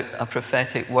talking about a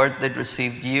prophetic word they'd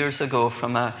received years ago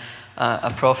from a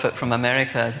prophet from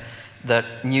America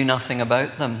that knew nothing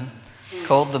about them,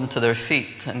 called them to their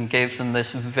feet and gave them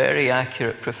this very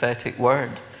accurate prophetic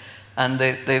word. And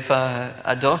they've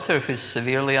a daughter who's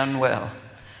severely unwell.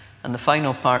 And the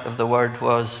final part of the word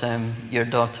was, your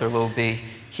daughter will be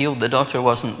healed. The daughter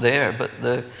wasn't there, but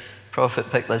the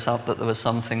prophet picked this up, that there was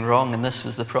something wrong, and this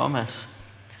was the promise.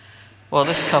 Well,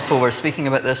 this couple were speaking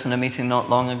about this in a meeting not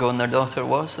long ago, and their daughter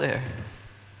was there.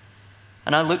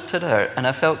 And I looked at her, and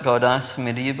I felt God asking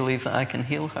me, do you believe that I can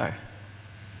heal her?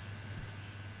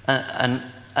 And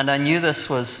I knew this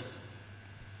was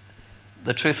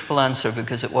the truthful answer,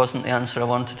 because it wasn't the answer I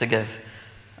wanted to give.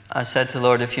 I said to the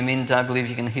Lord, if you mean, do I believe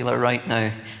you can heal her right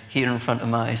now, here in front of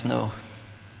my eyes? No.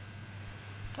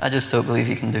 I just don't believe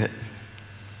you can do it.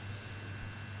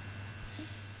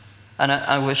 And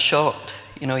I was shocked.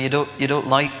 You don't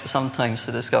like sometimes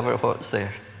to discover what's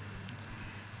there.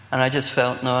 And I just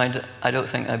felt, no, I don't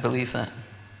think I believe that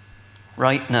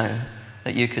right now,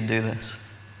 that you could do this.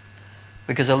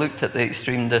 Because I looked at the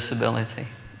extreme disability,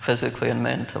 physically and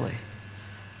mentally.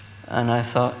 And I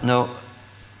thought, no,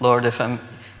 Lord,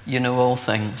 you know all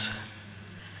things.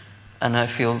 And I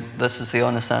feel this is the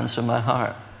honest answer in my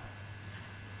heart.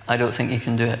 I don't think you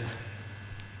can do it.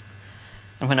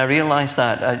 And when I realized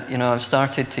that, I've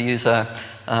started to use a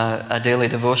daily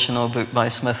devotional book by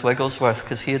Smith Wigglesworth,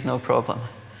 because he had no problem.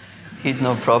 He'd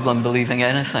no problem believing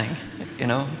anything,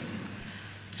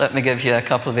 Let me give you a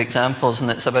couple of examples, and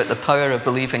it's about the power of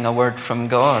believing a word from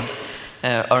God.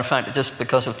 Or in fact, just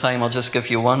because of time, I'll just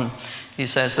give you one. He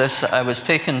says this: I was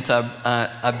taken to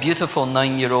a beautiful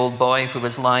 9-year-old boy who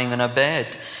was lying in a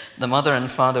bed. The mother and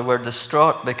father were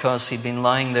distraught because he'd been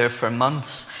lying there for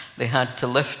months. They had to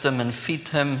lift him and feed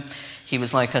him. He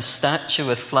was like a statue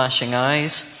with flashing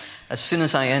eyes. As soon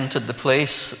as I entered the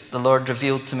place, the Lord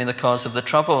revealed to me the cause of the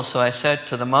trouble. So I said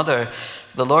to the mother,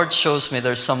 the Lord shows me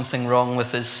there's something wrong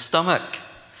with his stomach.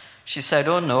 She said,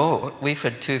 oh no, we've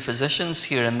had 2 physicians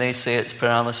here and they say it's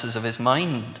paralysis of his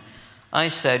mind. I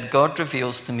said, God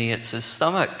reveals to me it's his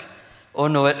stomach. Oh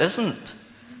no, it isn't.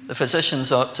 The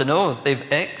physicians ought to know. They've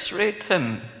x-rayed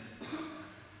him.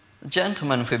 The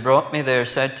gentleman who brought me there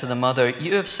said to the mother,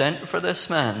 you have sent for this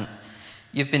man.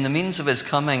 You've been the means of his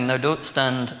coming. Now don't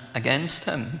stand against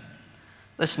him.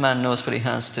 This man knows what he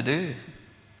has to do.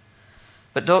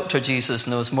 But Dr. Jesus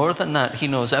knows more than that. He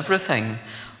knows everything.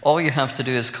 All you have to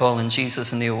do is call on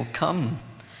Jesus and he will come.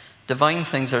 Divine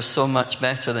things are so much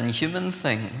better than human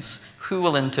things. Who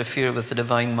will interfere with the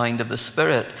divine mind of the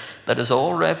Spirit that is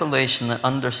all revelation, that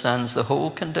understands the whole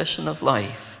condition of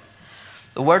life?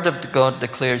 The Word of God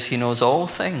declares he knows all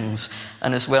things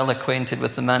and is well acquainted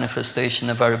with the manifestation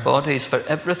of our bodies, for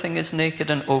everything is naked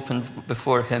and open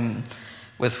before him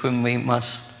with whom we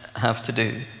must have to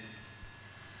do.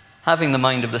 Having the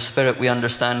mind of the Spirit, we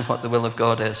understand what the will of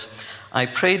God is. I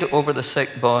prayed over the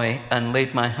sick boy and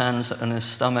laid my hands on his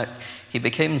stomach. He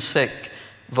became sick,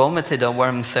 vomited a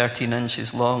worm 13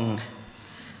 inches long,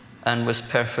 and was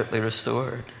perfectly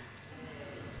restored.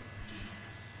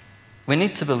 We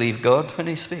need to believe God when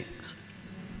he speaks.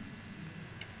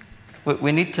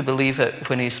 We need to believe it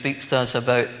when he speaks to us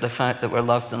about the fact that we're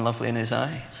loved and lovely in his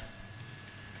eyes.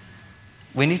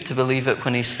 We need to believe it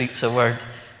when he speaks a word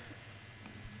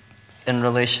in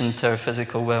relation to our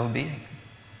physical well-being.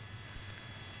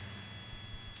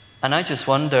 And I just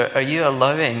wonder, are you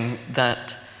allowing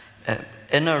that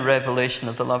inner revelation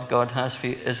of the love God has for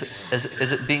you, is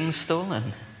it being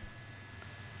stolen?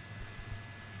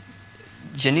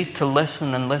 Do you need to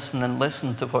listen and listen and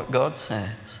listen to what God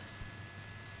says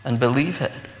and believe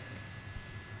it?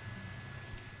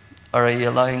 Or are you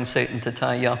allowing Satan to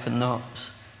tie you up in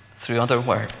knots through other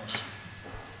words?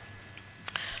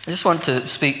 I just want to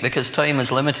speak, because time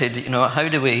is limited. How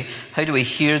do we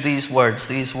hear these words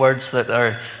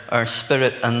that are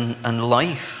spirit and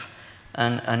life,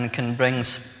 and can bring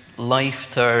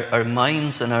life to our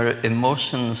minds and our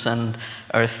emotions and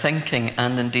our thinking,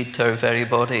 and indeed to our very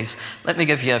bodies? Let me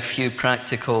give you a few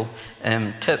practical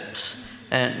tips.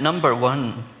 Number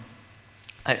one,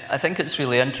 I think it's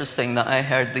really interesting that I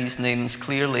heard these names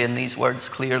clearly and these words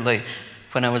clearly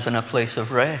when I was in a place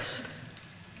of rest.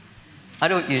 I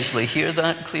don't usually hear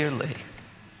that clearly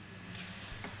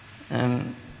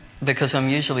because I'm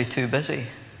usually too busy.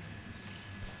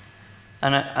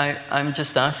 And I'm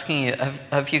just asking you,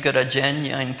 have you got a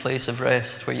genuine place of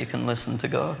rest where you can listen to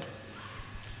God?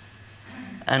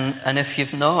 And if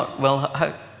you've not, well,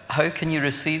 how can you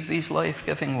receive these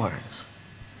life-giving words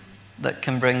that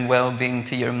can bring well-being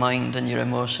to your mind and your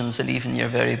emotions and even your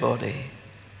very body?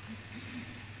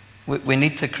 We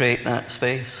need to create that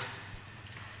space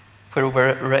where we're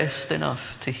at rest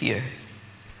enough to hear.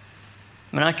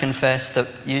 I mean, I confess that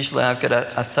usually I've got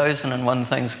 1,001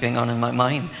 things going on in my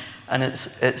mind, and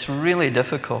it's really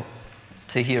difficult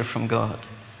to hear from God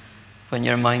when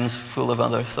your mind's full of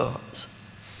other thoughts.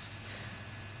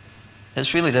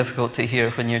 It's really difficult to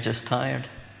hear when you're just tired.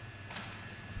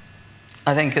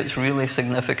 I think it's really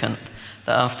significant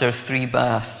that after 3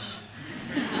 baths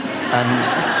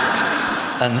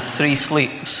and 3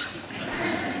 sleeps,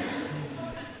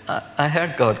 I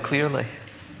heard God clearly.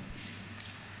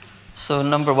 So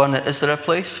number one, is there a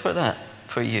place for that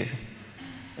for you?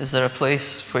 Is there a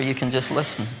place where you can just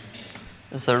listen?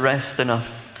 Is there rest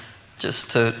enough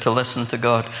just to listen to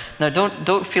God? Now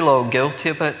don't feel all guilty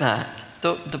about that.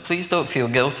 Please don't feel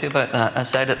guilty about that. I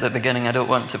said at the beginning, I don't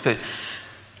want to put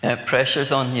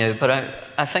pressures on you, but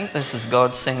I think this is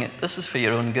God saying this is for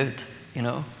your own good,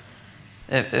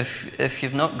 If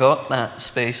you've not got that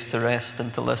space to rest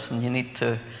and to listen, you need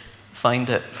to find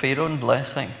it for your own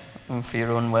blessing and for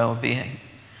your own well-being.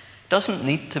 It doesn't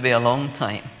need to be a long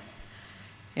time.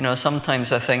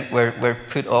 Sometimes I think we're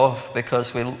put off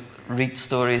because we read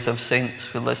stories of saints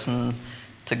who listen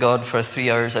to God for 3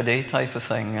 hours a day type of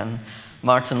thing. And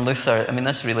Martin Luther,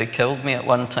 this really killed me at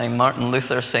one time. Martin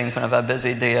Luther saying, when I have a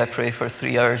busy day, I pray for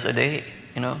 3 hours a day,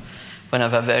 When I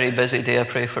have a very busy day, I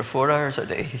pray for 4 hours a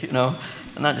day,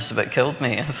 And that just about killed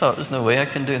me. I thought, there's no way I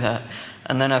can do that.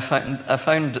 And then I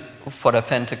found what a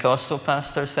Pentecostal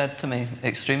pastor said to me,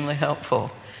 extremely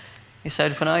helpful. He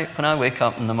said, when I wake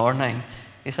up in the morning,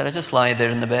 he said, I just lie there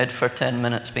in the bed for 10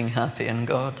 minutes being happy in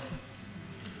God.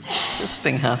 Just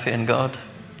being happy in God.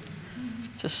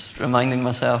 Just reminding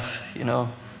myself,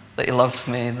 that He loves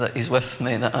me, that He's with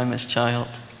me, that I'm His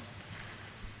child.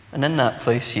 And in that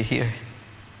place you hear.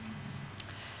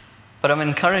 But I'm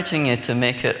encouraging you to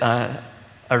make it a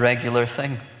regular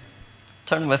thing.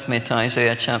 Turn with me to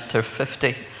Isaiah chapter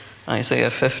 50.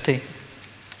 Isaiah 50.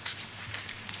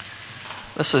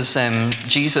 This is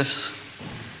Jesus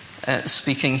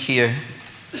speaking here.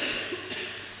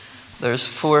 There's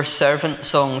 4 servant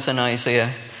songs in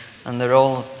Isaiah, and they're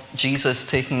all Jesus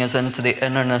taking us into the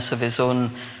innerness of His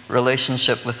own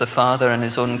relationship with the Father and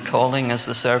His own calling as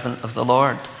the servant of the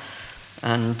Lord.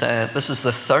 And this is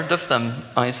the 3rd of them,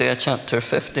 Isaiah chapter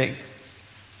 50.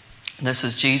 This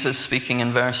is Jesus speaking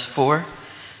in verse 4.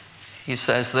 He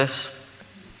says this,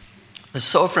 "The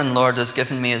sovereign Lord has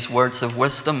given me His words of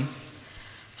wisdom,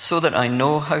 so that I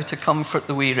know how to comfort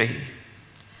the weary.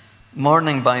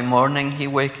 Morning by morning He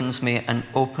wakens me and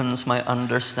opens my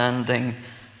understanding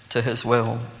to His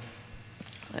will."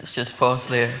 Let's just pause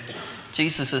there.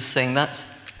 Jesus is saying,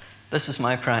 this is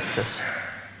my practice.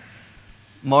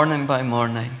 Morning by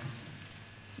morning,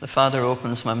 the Father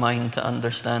opens my mind to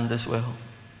understand His will.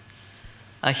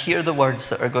 I hear the words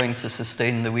that are going to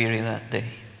sustain the weary that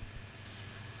day.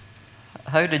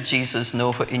 How did Jesus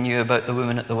know what He knew about the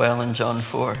woman at the well in John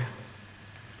 4?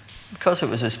 Because it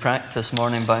was His practice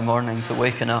morning by morning to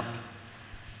waken up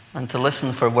and to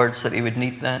listen for words that He would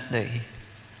need that day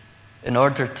in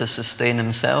order to sustain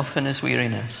Himself in His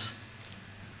weariness,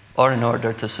 or in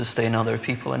order to sustain other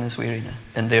people in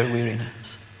their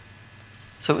weariness.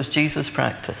 So it was Jesus'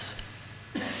 practice.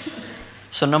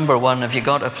 So number one, have you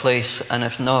got a place? And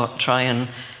if not, try and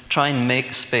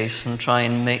make space and try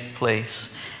and make place.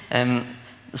 The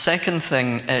second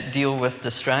thing, deal with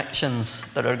distractions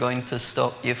that are going to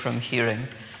stop you from hearing.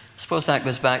 suppose that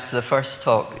goes back to the first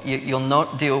talk. You'll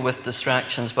not deal with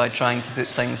distractions by trying to put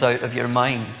things out of your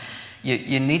mind.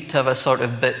 You need to have a sort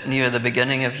of bit near the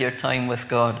beginning of your time with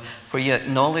God where you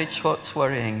acknowledge what's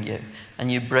worrying you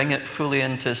and you bring it fully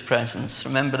into his presence.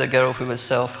 Remember the girl who was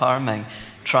self-harming,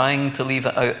 trying to leave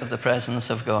it out of the presence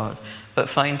of God, but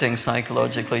finding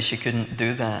psychologically she couldn't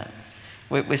do that.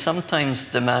 We sometimes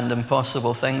demand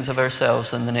impossible things of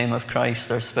ourselves in the name of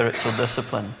Christ, our spiritual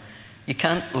discipline. You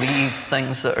can't leave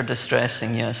things that are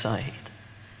distressing you aside.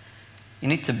 You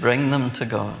need to bring them to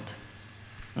God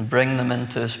and bring them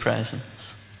into his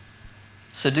presence.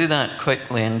 So do that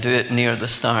quickly and do it near the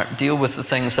start. Deal with the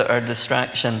things that are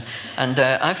distraction. And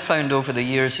I've found over the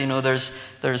years,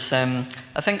 there's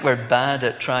I think we're bad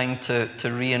at trying to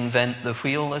reinvent the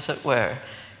wheel, as it were.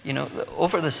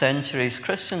 Over the centuries,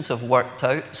 Christians have worked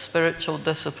out spiritual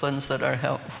disciplines that are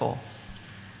helpful.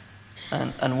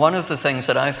 And one of the things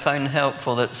that I've found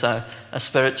helpful that's a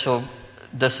spiritual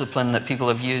discipline that people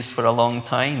have used for a long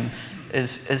time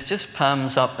is just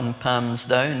palms up and palms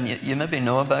down. You maybe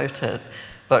know about it.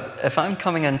 But if I'm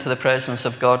coming into the presence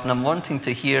of God and I'm wanting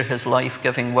to hear his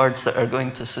life-giving words that are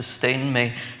going to sustain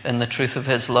me in the truth of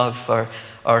his love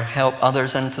or help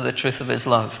others into the truth of his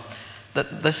love,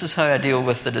 that this is how I deal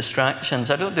with the distractions.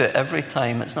 I don't do it every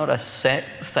time. It's not a set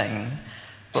thing.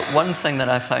 But one thing that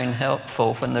I found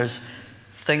helpful when there's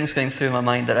things going through my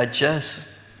mind that I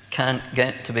just can't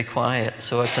get to be quiet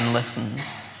so I can listen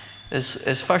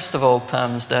is first of all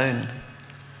palms down.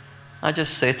 I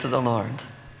just say to the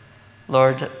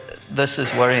Lord, this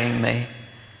is worrying me,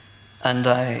 and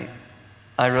I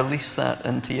release that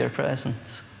into your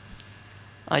presence.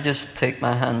 I just take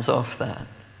my hands off that,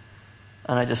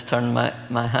 and I just turn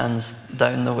my hands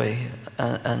down the way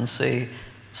and say,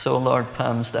 so Lord,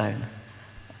 palms down,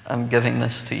 I'm giving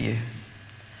this to you.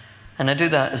 And I do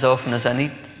that as often as I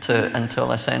need to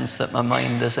until I sense that my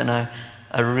mind is in a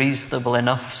reasonable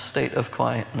enough state of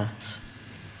quietness.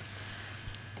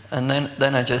 And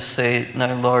then I just say,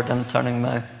 now Lord, I'm turning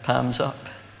my palms up.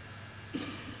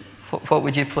 What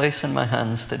would you place in my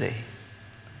hands today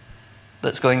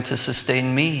that's going to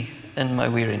sustain me in my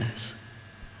weariness?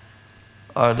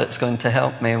 Or that's going to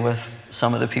help me with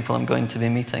some of the people I'm going to be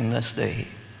meeting this day?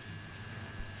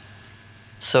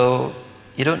 So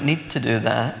you don't need to do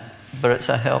that, but it's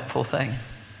a helpful thing.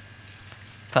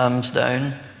 Palms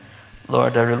down.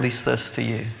 Lord, I release this to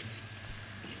you.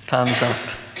 Palms up.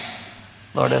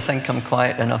 Lord, I think I'm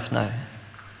quiet enough now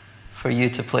for you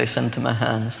to place into my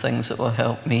hands things that will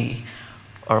help me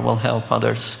or will help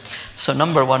others. So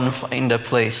number one, find a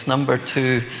place. Number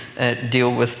two,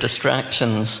 deal with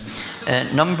distractions.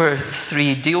 Number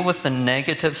three, deal with the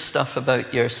negative stuff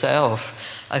about yourself.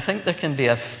 I think there can be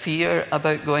a fear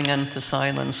about going into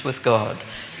silence with God.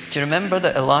 Do you remember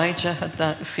that Elijah had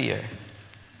that fear?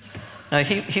 Now,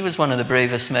 he was one of the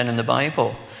bravest men in the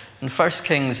Bible. In 1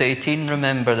 Kings 18,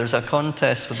 remember, there's a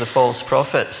contest with the false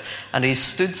prophets, and he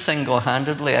stood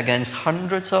single-handedly against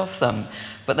hundreds of them.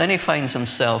 But then he finds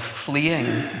himself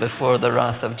fleeing before the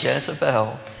wrath of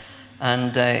Jezebel,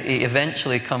 and he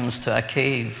eventually comes to a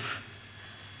cave.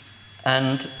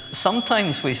 And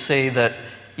sometimes we say that,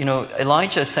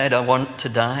 Elijah said, I want to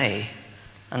die.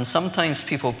 And sometimes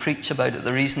people preach about it.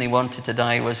 The reason he wanted to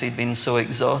die was he'd been so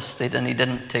exhausted and he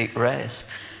didn't take rest.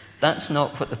 That's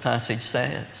not what the passage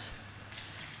says.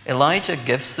 Elijah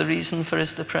gives the reason for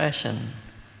his depression.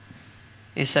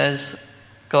 He says,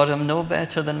 God, I'm no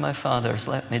better than my fathers,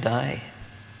 let me die.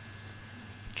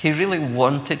 He really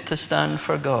wanted to stand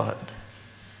for God.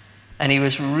 And he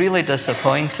was really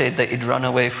disappointed that he'd run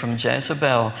away from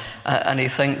Jezebel. And he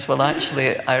thinks, well,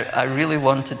 actually, I really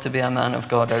wanted to be a man of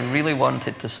God. I really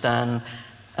wanted to stand,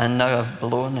 and now I've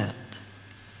blown it.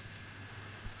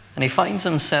 And he finds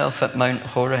himself at Mount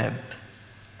Horeb.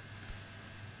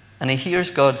 And he hears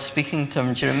God speaking to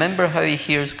him. Do you remember how he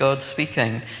hears God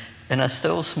speaking? In a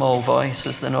still small voice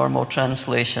is the normal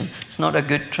translation. It's not a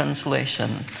good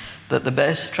translation. That the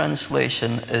best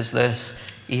translation is this: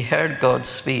 he heard God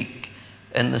speak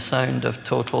in the sound of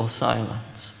total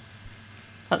silence.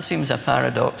 That seems a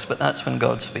paradox, but that's when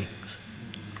God speaks.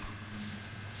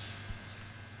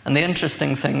 And the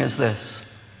interesting thing is this.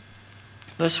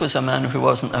 This was a man who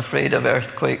wasn't afraid of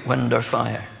earthquake, wind, or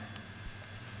fire.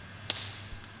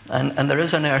 And there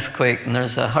is an earthquake, and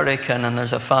there's a hurricane, and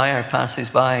there's a fire passes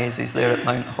by as he's there at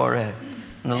Mount Horeb.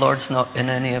 And the Lord's not in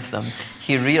any of them.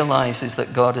 He realizes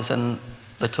that God is in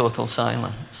the total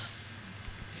silence.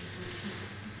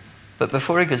 But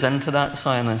before he goes into that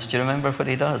silence, do you remember what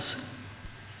he does?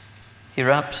 He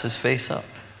wraps his face up.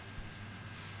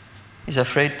 He's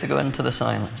afraid to go into the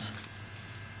silence.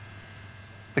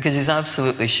 Because he's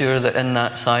absolutely sure that in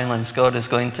that silence, God is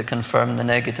going to confirm the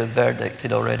negative verdict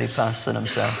he'd already passed on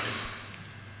himself.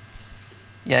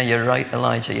 Yeah, you're right,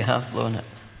 Elijah, you have blown it.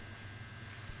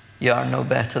 You are no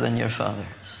better than your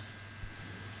fathers.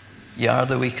 You are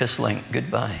the weakest link.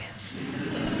 Goodbye.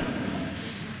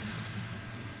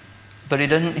 But he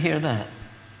didn't hear that.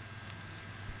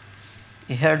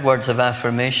 He heard words of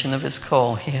affirmation of his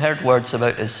call. He heard words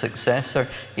about his successor.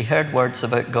 He heard words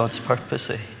about God's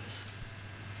purposes.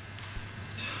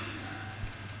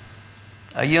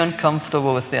 Are you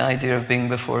uncomfortable with the idea of being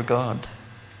before God?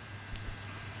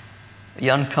 Are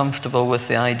you uncomfortable with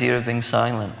the idea of being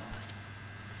silent?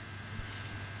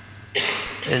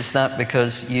 Is that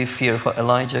because you fear what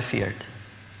Elijah feared?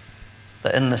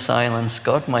 That in the silence,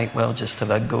 God might well just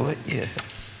have a go at you.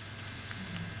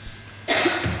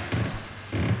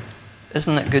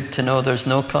 Isn't it good to know there's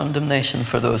no condemnation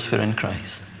for those who are in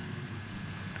Christ?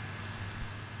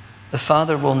 The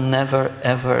Father will never,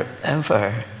 ever,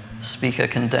 ever speak a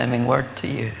condemning word to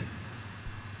you.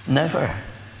 Never.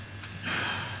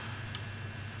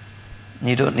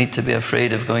 You don't need to be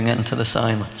afraid of going into the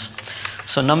silence.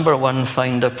 So number one,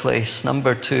 find a place.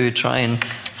 Number two, try and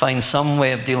find some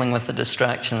way of dealing with the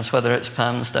distractions, whether it's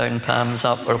palms down, palms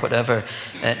up, or whatever.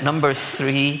 Number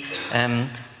three,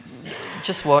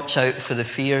 just watch out for the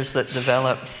fears that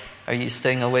develop. Are you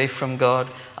staying away from God?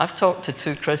 I've talked to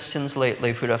 2 Christians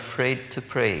lately who are afraid to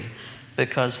pray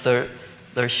because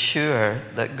they're sure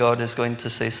that God is going to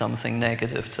say something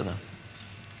negative to them.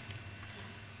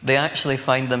 They actually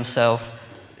find themselves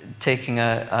taking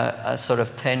a sort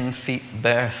of 10-feet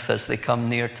berth as they come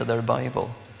near to their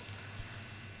Bible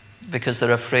because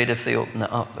they're afraid if they open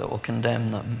it up, it will condemn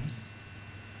them.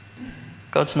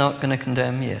 God's not going to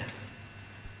condemn you.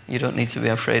 You don't need to be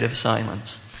afraid of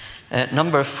silence.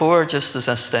 Number 4, just as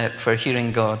a step for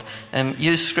hearing God,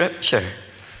 use Scripture.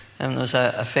 There's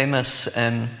a famous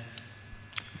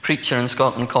preacher in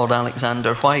Scotland called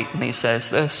Alexander White, and he says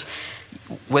this: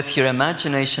 with your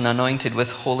imagination anointed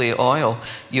with holy oil,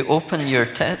 you open your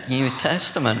New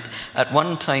Testament. At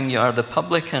one time you are the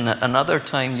publican, at another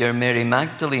time you're Mary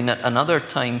Magdalene, at another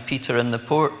time Peter in the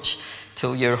porch,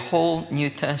 till your whole New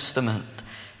Testament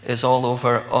is all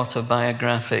over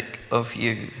autobiographic of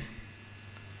you.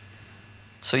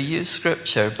 So use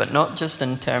Scripture, but not just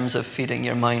in terms of feeding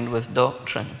your mind with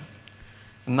doctrine.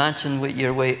 Imagine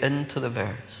your way into the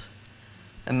verse.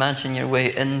 Imagine your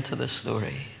way into the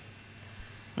story.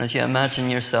 And as you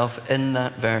imagine yourself in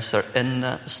that verse or in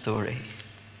that story,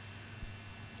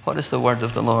 what is the word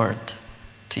of the Lord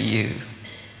to you?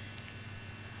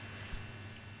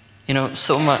 You know,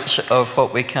 so much of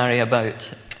what we carry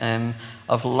about,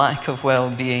 of lack of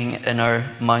well-being in our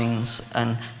minds,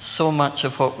 and so much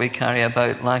of what we carry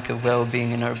about, lack of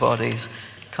well-being in our bodies,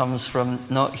 comes from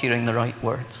not hearing the right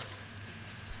words,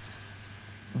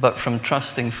 but from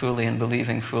trusting fully and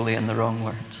believing fully in the wrong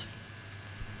words.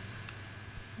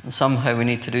 And somehow we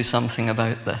need to do something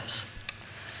about this.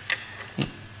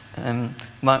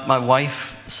 My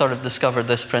wife sort of discovered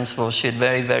this principle. She had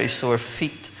very, very sore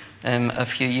feet a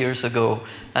few years ago,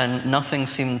 and nothing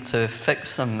seemed to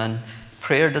fix them, and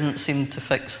prayer didn't seem to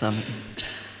fix them.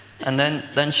 And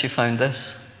then she found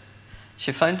this.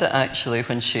 She found that actually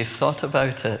when she thought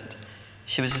about it,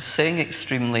 she was saying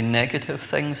extremely negative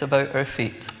things about her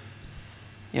feet.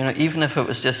 You know, even if it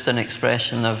was just an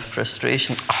expression of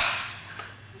frustration,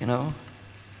 you know.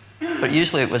 But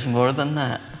usually it was more than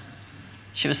that.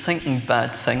 She was thinking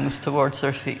bad things towards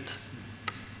her feet.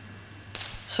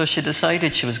 So she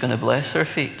decided she was going to bless her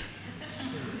feet.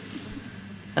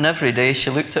 And every day she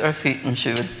looked at her feet and she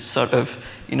would sort of,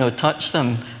 touch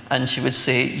them, and she would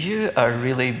say, "You are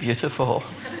really beautiful."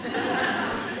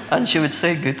 And she would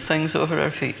say good things over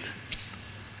her feet.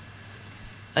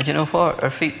 And you know what? Her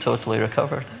feet totally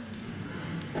recovered.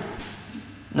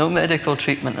 No medical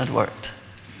treatment had worked.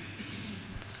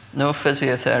 No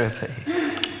physiotherapy.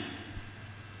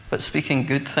 But speaking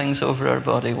good things over our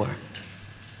body worked.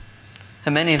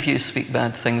 How many of you speak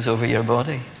bad things over your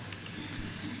body?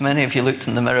 Many of you looked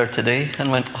in the mirror today and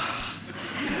went, "Oh."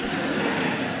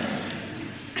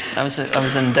 I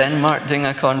was in Denmark doing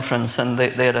a conference, and they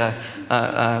had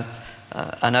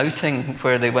an outing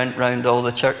where they went round all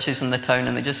the churches in the town,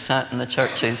 and they just sat in the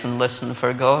churches and listened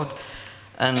for God.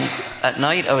 And at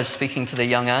night I was speaking to the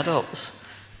young adults,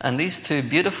 and these 2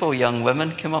 beautiful young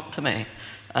women came up to me,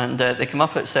 and they came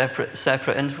up at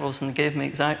separate intervals and gave me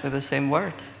exactly the same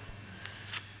word.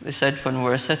 They said when we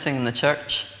were sitting in the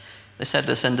church, they said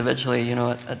this individually,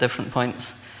 at different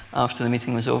points after the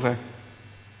meeting was over,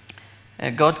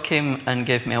 God came and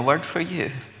gave me a word for you.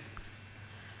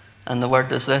 And the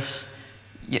word is this: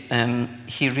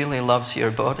 He really loves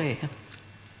your body.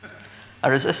 I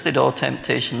resisted all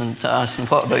temptation and to ask them,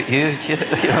 what about you? Do you,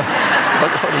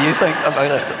 what do you think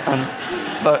about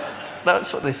it? But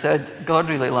that's what they said. God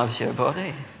really loves your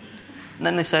body. And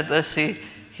then they said this, he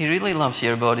really loves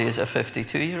your body as a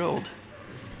 52-year-old.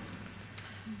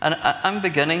 And I'm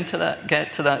beginning to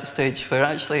get to that stage where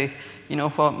actually, you know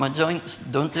what, my joints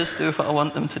don't just do what I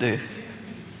want them to do.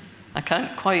 I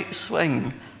can't quite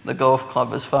swing the golf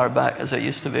club as far back as I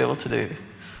used to be able to do,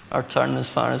 or turn as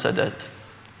far as I did.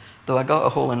 Though I got a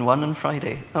hole-in-one on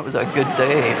Friday. That was a good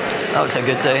day. That was a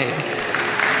good day.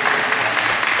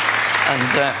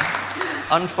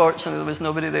 And unfortunately, there was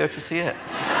nobody there to see it.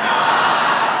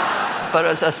 But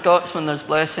as a Scotsman, there's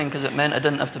blessing, because it meant I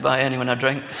didn't have to buy anyone a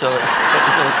drink, so it was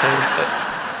okay.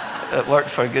 But it worked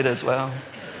for good as well.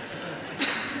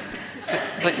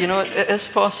 But you know, it is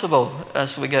possible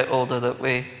as we get older that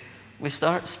we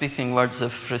start speaking words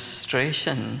of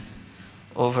frustration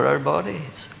over our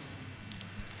bodies.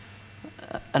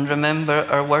 And remember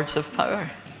our words of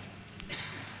power.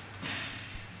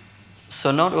 So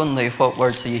not only what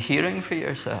words are you hearing for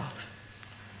yourself,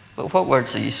 but what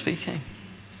words are you speaking?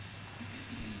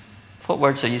 What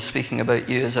words are you speaking about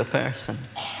you as a person?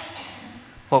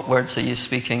 What words are you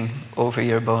speaking over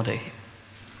your body?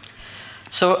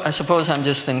 So I suppose I'm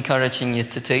just encouraging you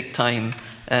to take time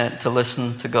to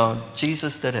listen to God.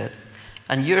 Jesus did it.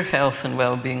 And your health and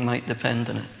well-being might depend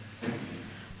on it.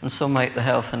 And so might the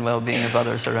health and well-being of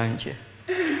others around you.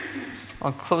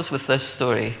 I'll close with this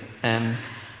story.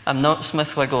 I'm not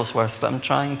Smith Wigglesworth, but I'm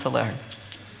trying to learn.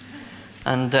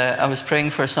 And I was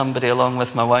praying for somebody along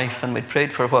with my wife, and we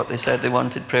prayed for what they said they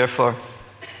wanted prayer for.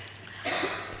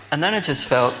 And then I just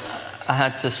felt I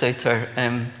had to say to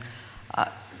her,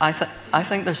 I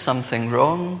think there's something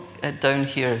wrong down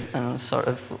here, and sort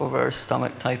of over her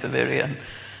stomach type of area. And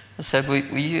I said, will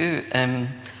you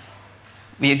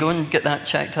go and get that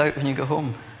checked out when you go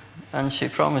home? And she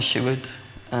promised she would.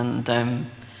 And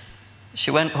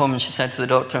she went home and she said to the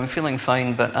doctor, I'm feeling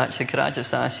fine, but actually could I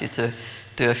just ask you to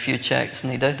do a few checks?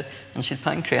 And he did. And she had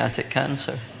pancreatic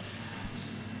cancer.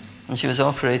 And she was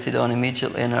operated on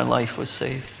immediately and her life was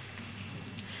saved.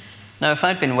 Now, if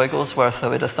I'd been Wigglesworth, I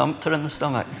would have thumped her in the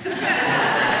stomach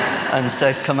and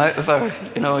said, come out of her,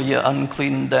 you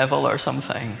unclean devil or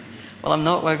something. Well, I'm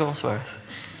not Wigglesworth.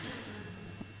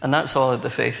 And that's all I had the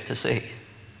faith to say.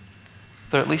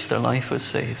 But at least her life was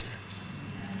saved.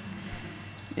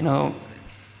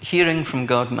 Hearing from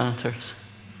God matters.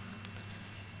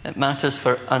 It matters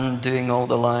for undoing all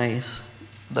the lies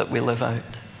that we live out.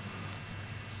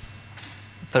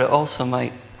 But it also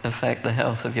might affect the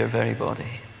health of your very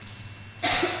body.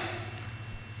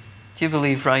 Do you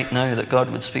believe right now that God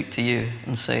would speak to you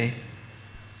and say,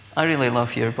 I really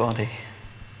love your body.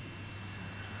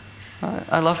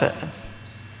 I love it.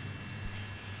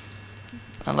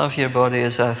 I love your body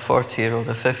as a 40-year-old,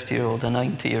 a 50-year-old, a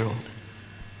 90-year-old.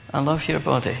 I love your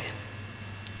body.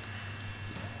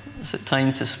 Is it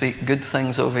time to speak good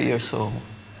things over your soul?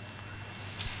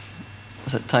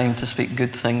 Is it time to speak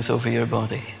good things over your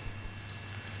body?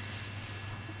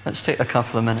 Let's take a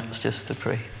couple of minutes just to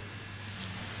pray.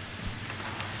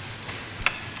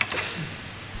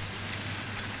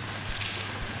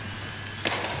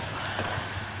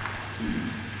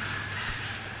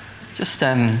 Just,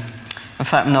 in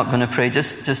fact, I'm not going to pray.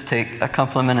 Just take a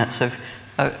couple of minutes.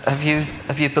 Have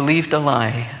you believed a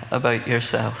lie about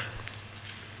yourself?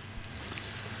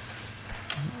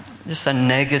 Just a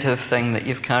negative thing that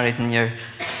you've carried in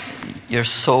your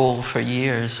soul for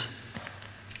years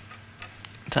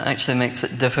that actually makes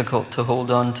it difficult to hold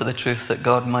on to the truth that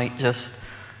God might just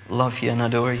love you and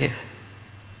adore you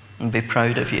and be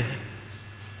proud of you.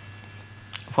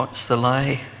 What's the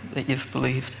lie that you've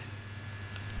believed?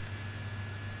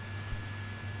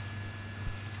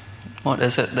 What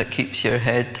is it that keeps your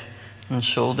head and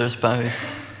shoulders bowed?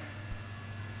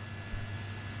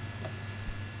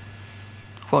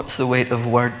 What's the weight of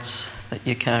words that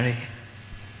you carry?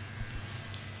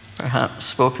 Perhaps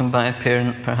spoken by a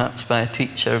parent, perhaps by a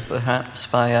teacher, perhaps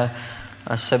by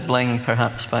a sibling,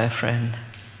 perhaps by a friend.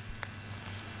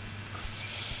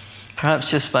 Perhaps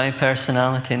just by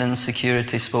personality and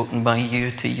insecurity spoken by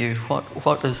you to you.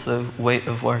 What is the weight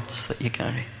of words that you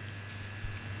carry?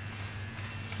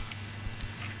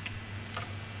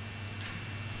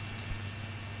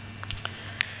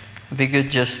 It'd be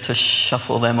good just to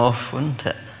shuffle them off, wouldn't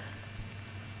it?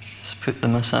 Just put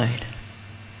them aside.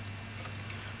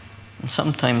 And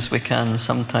sometimes we can,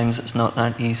 sometimes it's not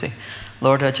that easy.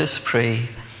 Lord, I just pray,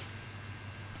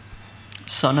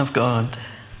 Son of God,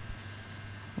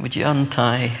 would you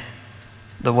untie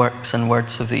the works and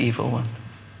words of the evil one?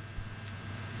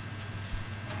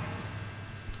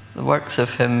 The works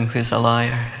of him who's a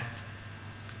liar,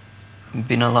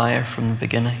 been a liar from the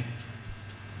beginning?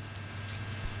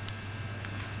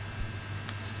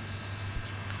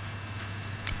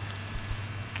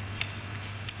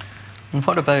 And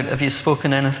what about, have you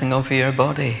spoken anything over your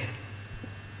body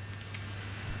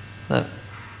that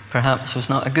perhaps was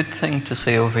not a good thing to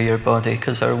say over your body,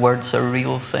 because our words are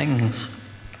real things.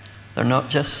 They're not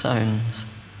just sounds.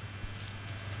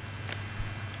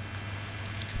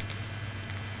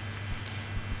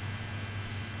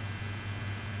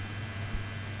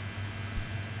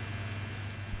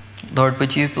 Lord,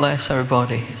 would you bless our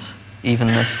bodies even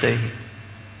this day?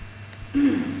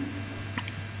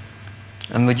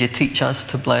 And would you teach us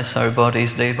to bless our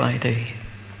bodies day by day?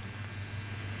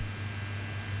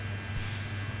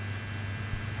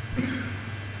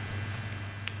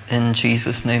 In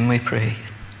Jesus' name we pray.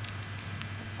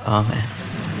 Amen.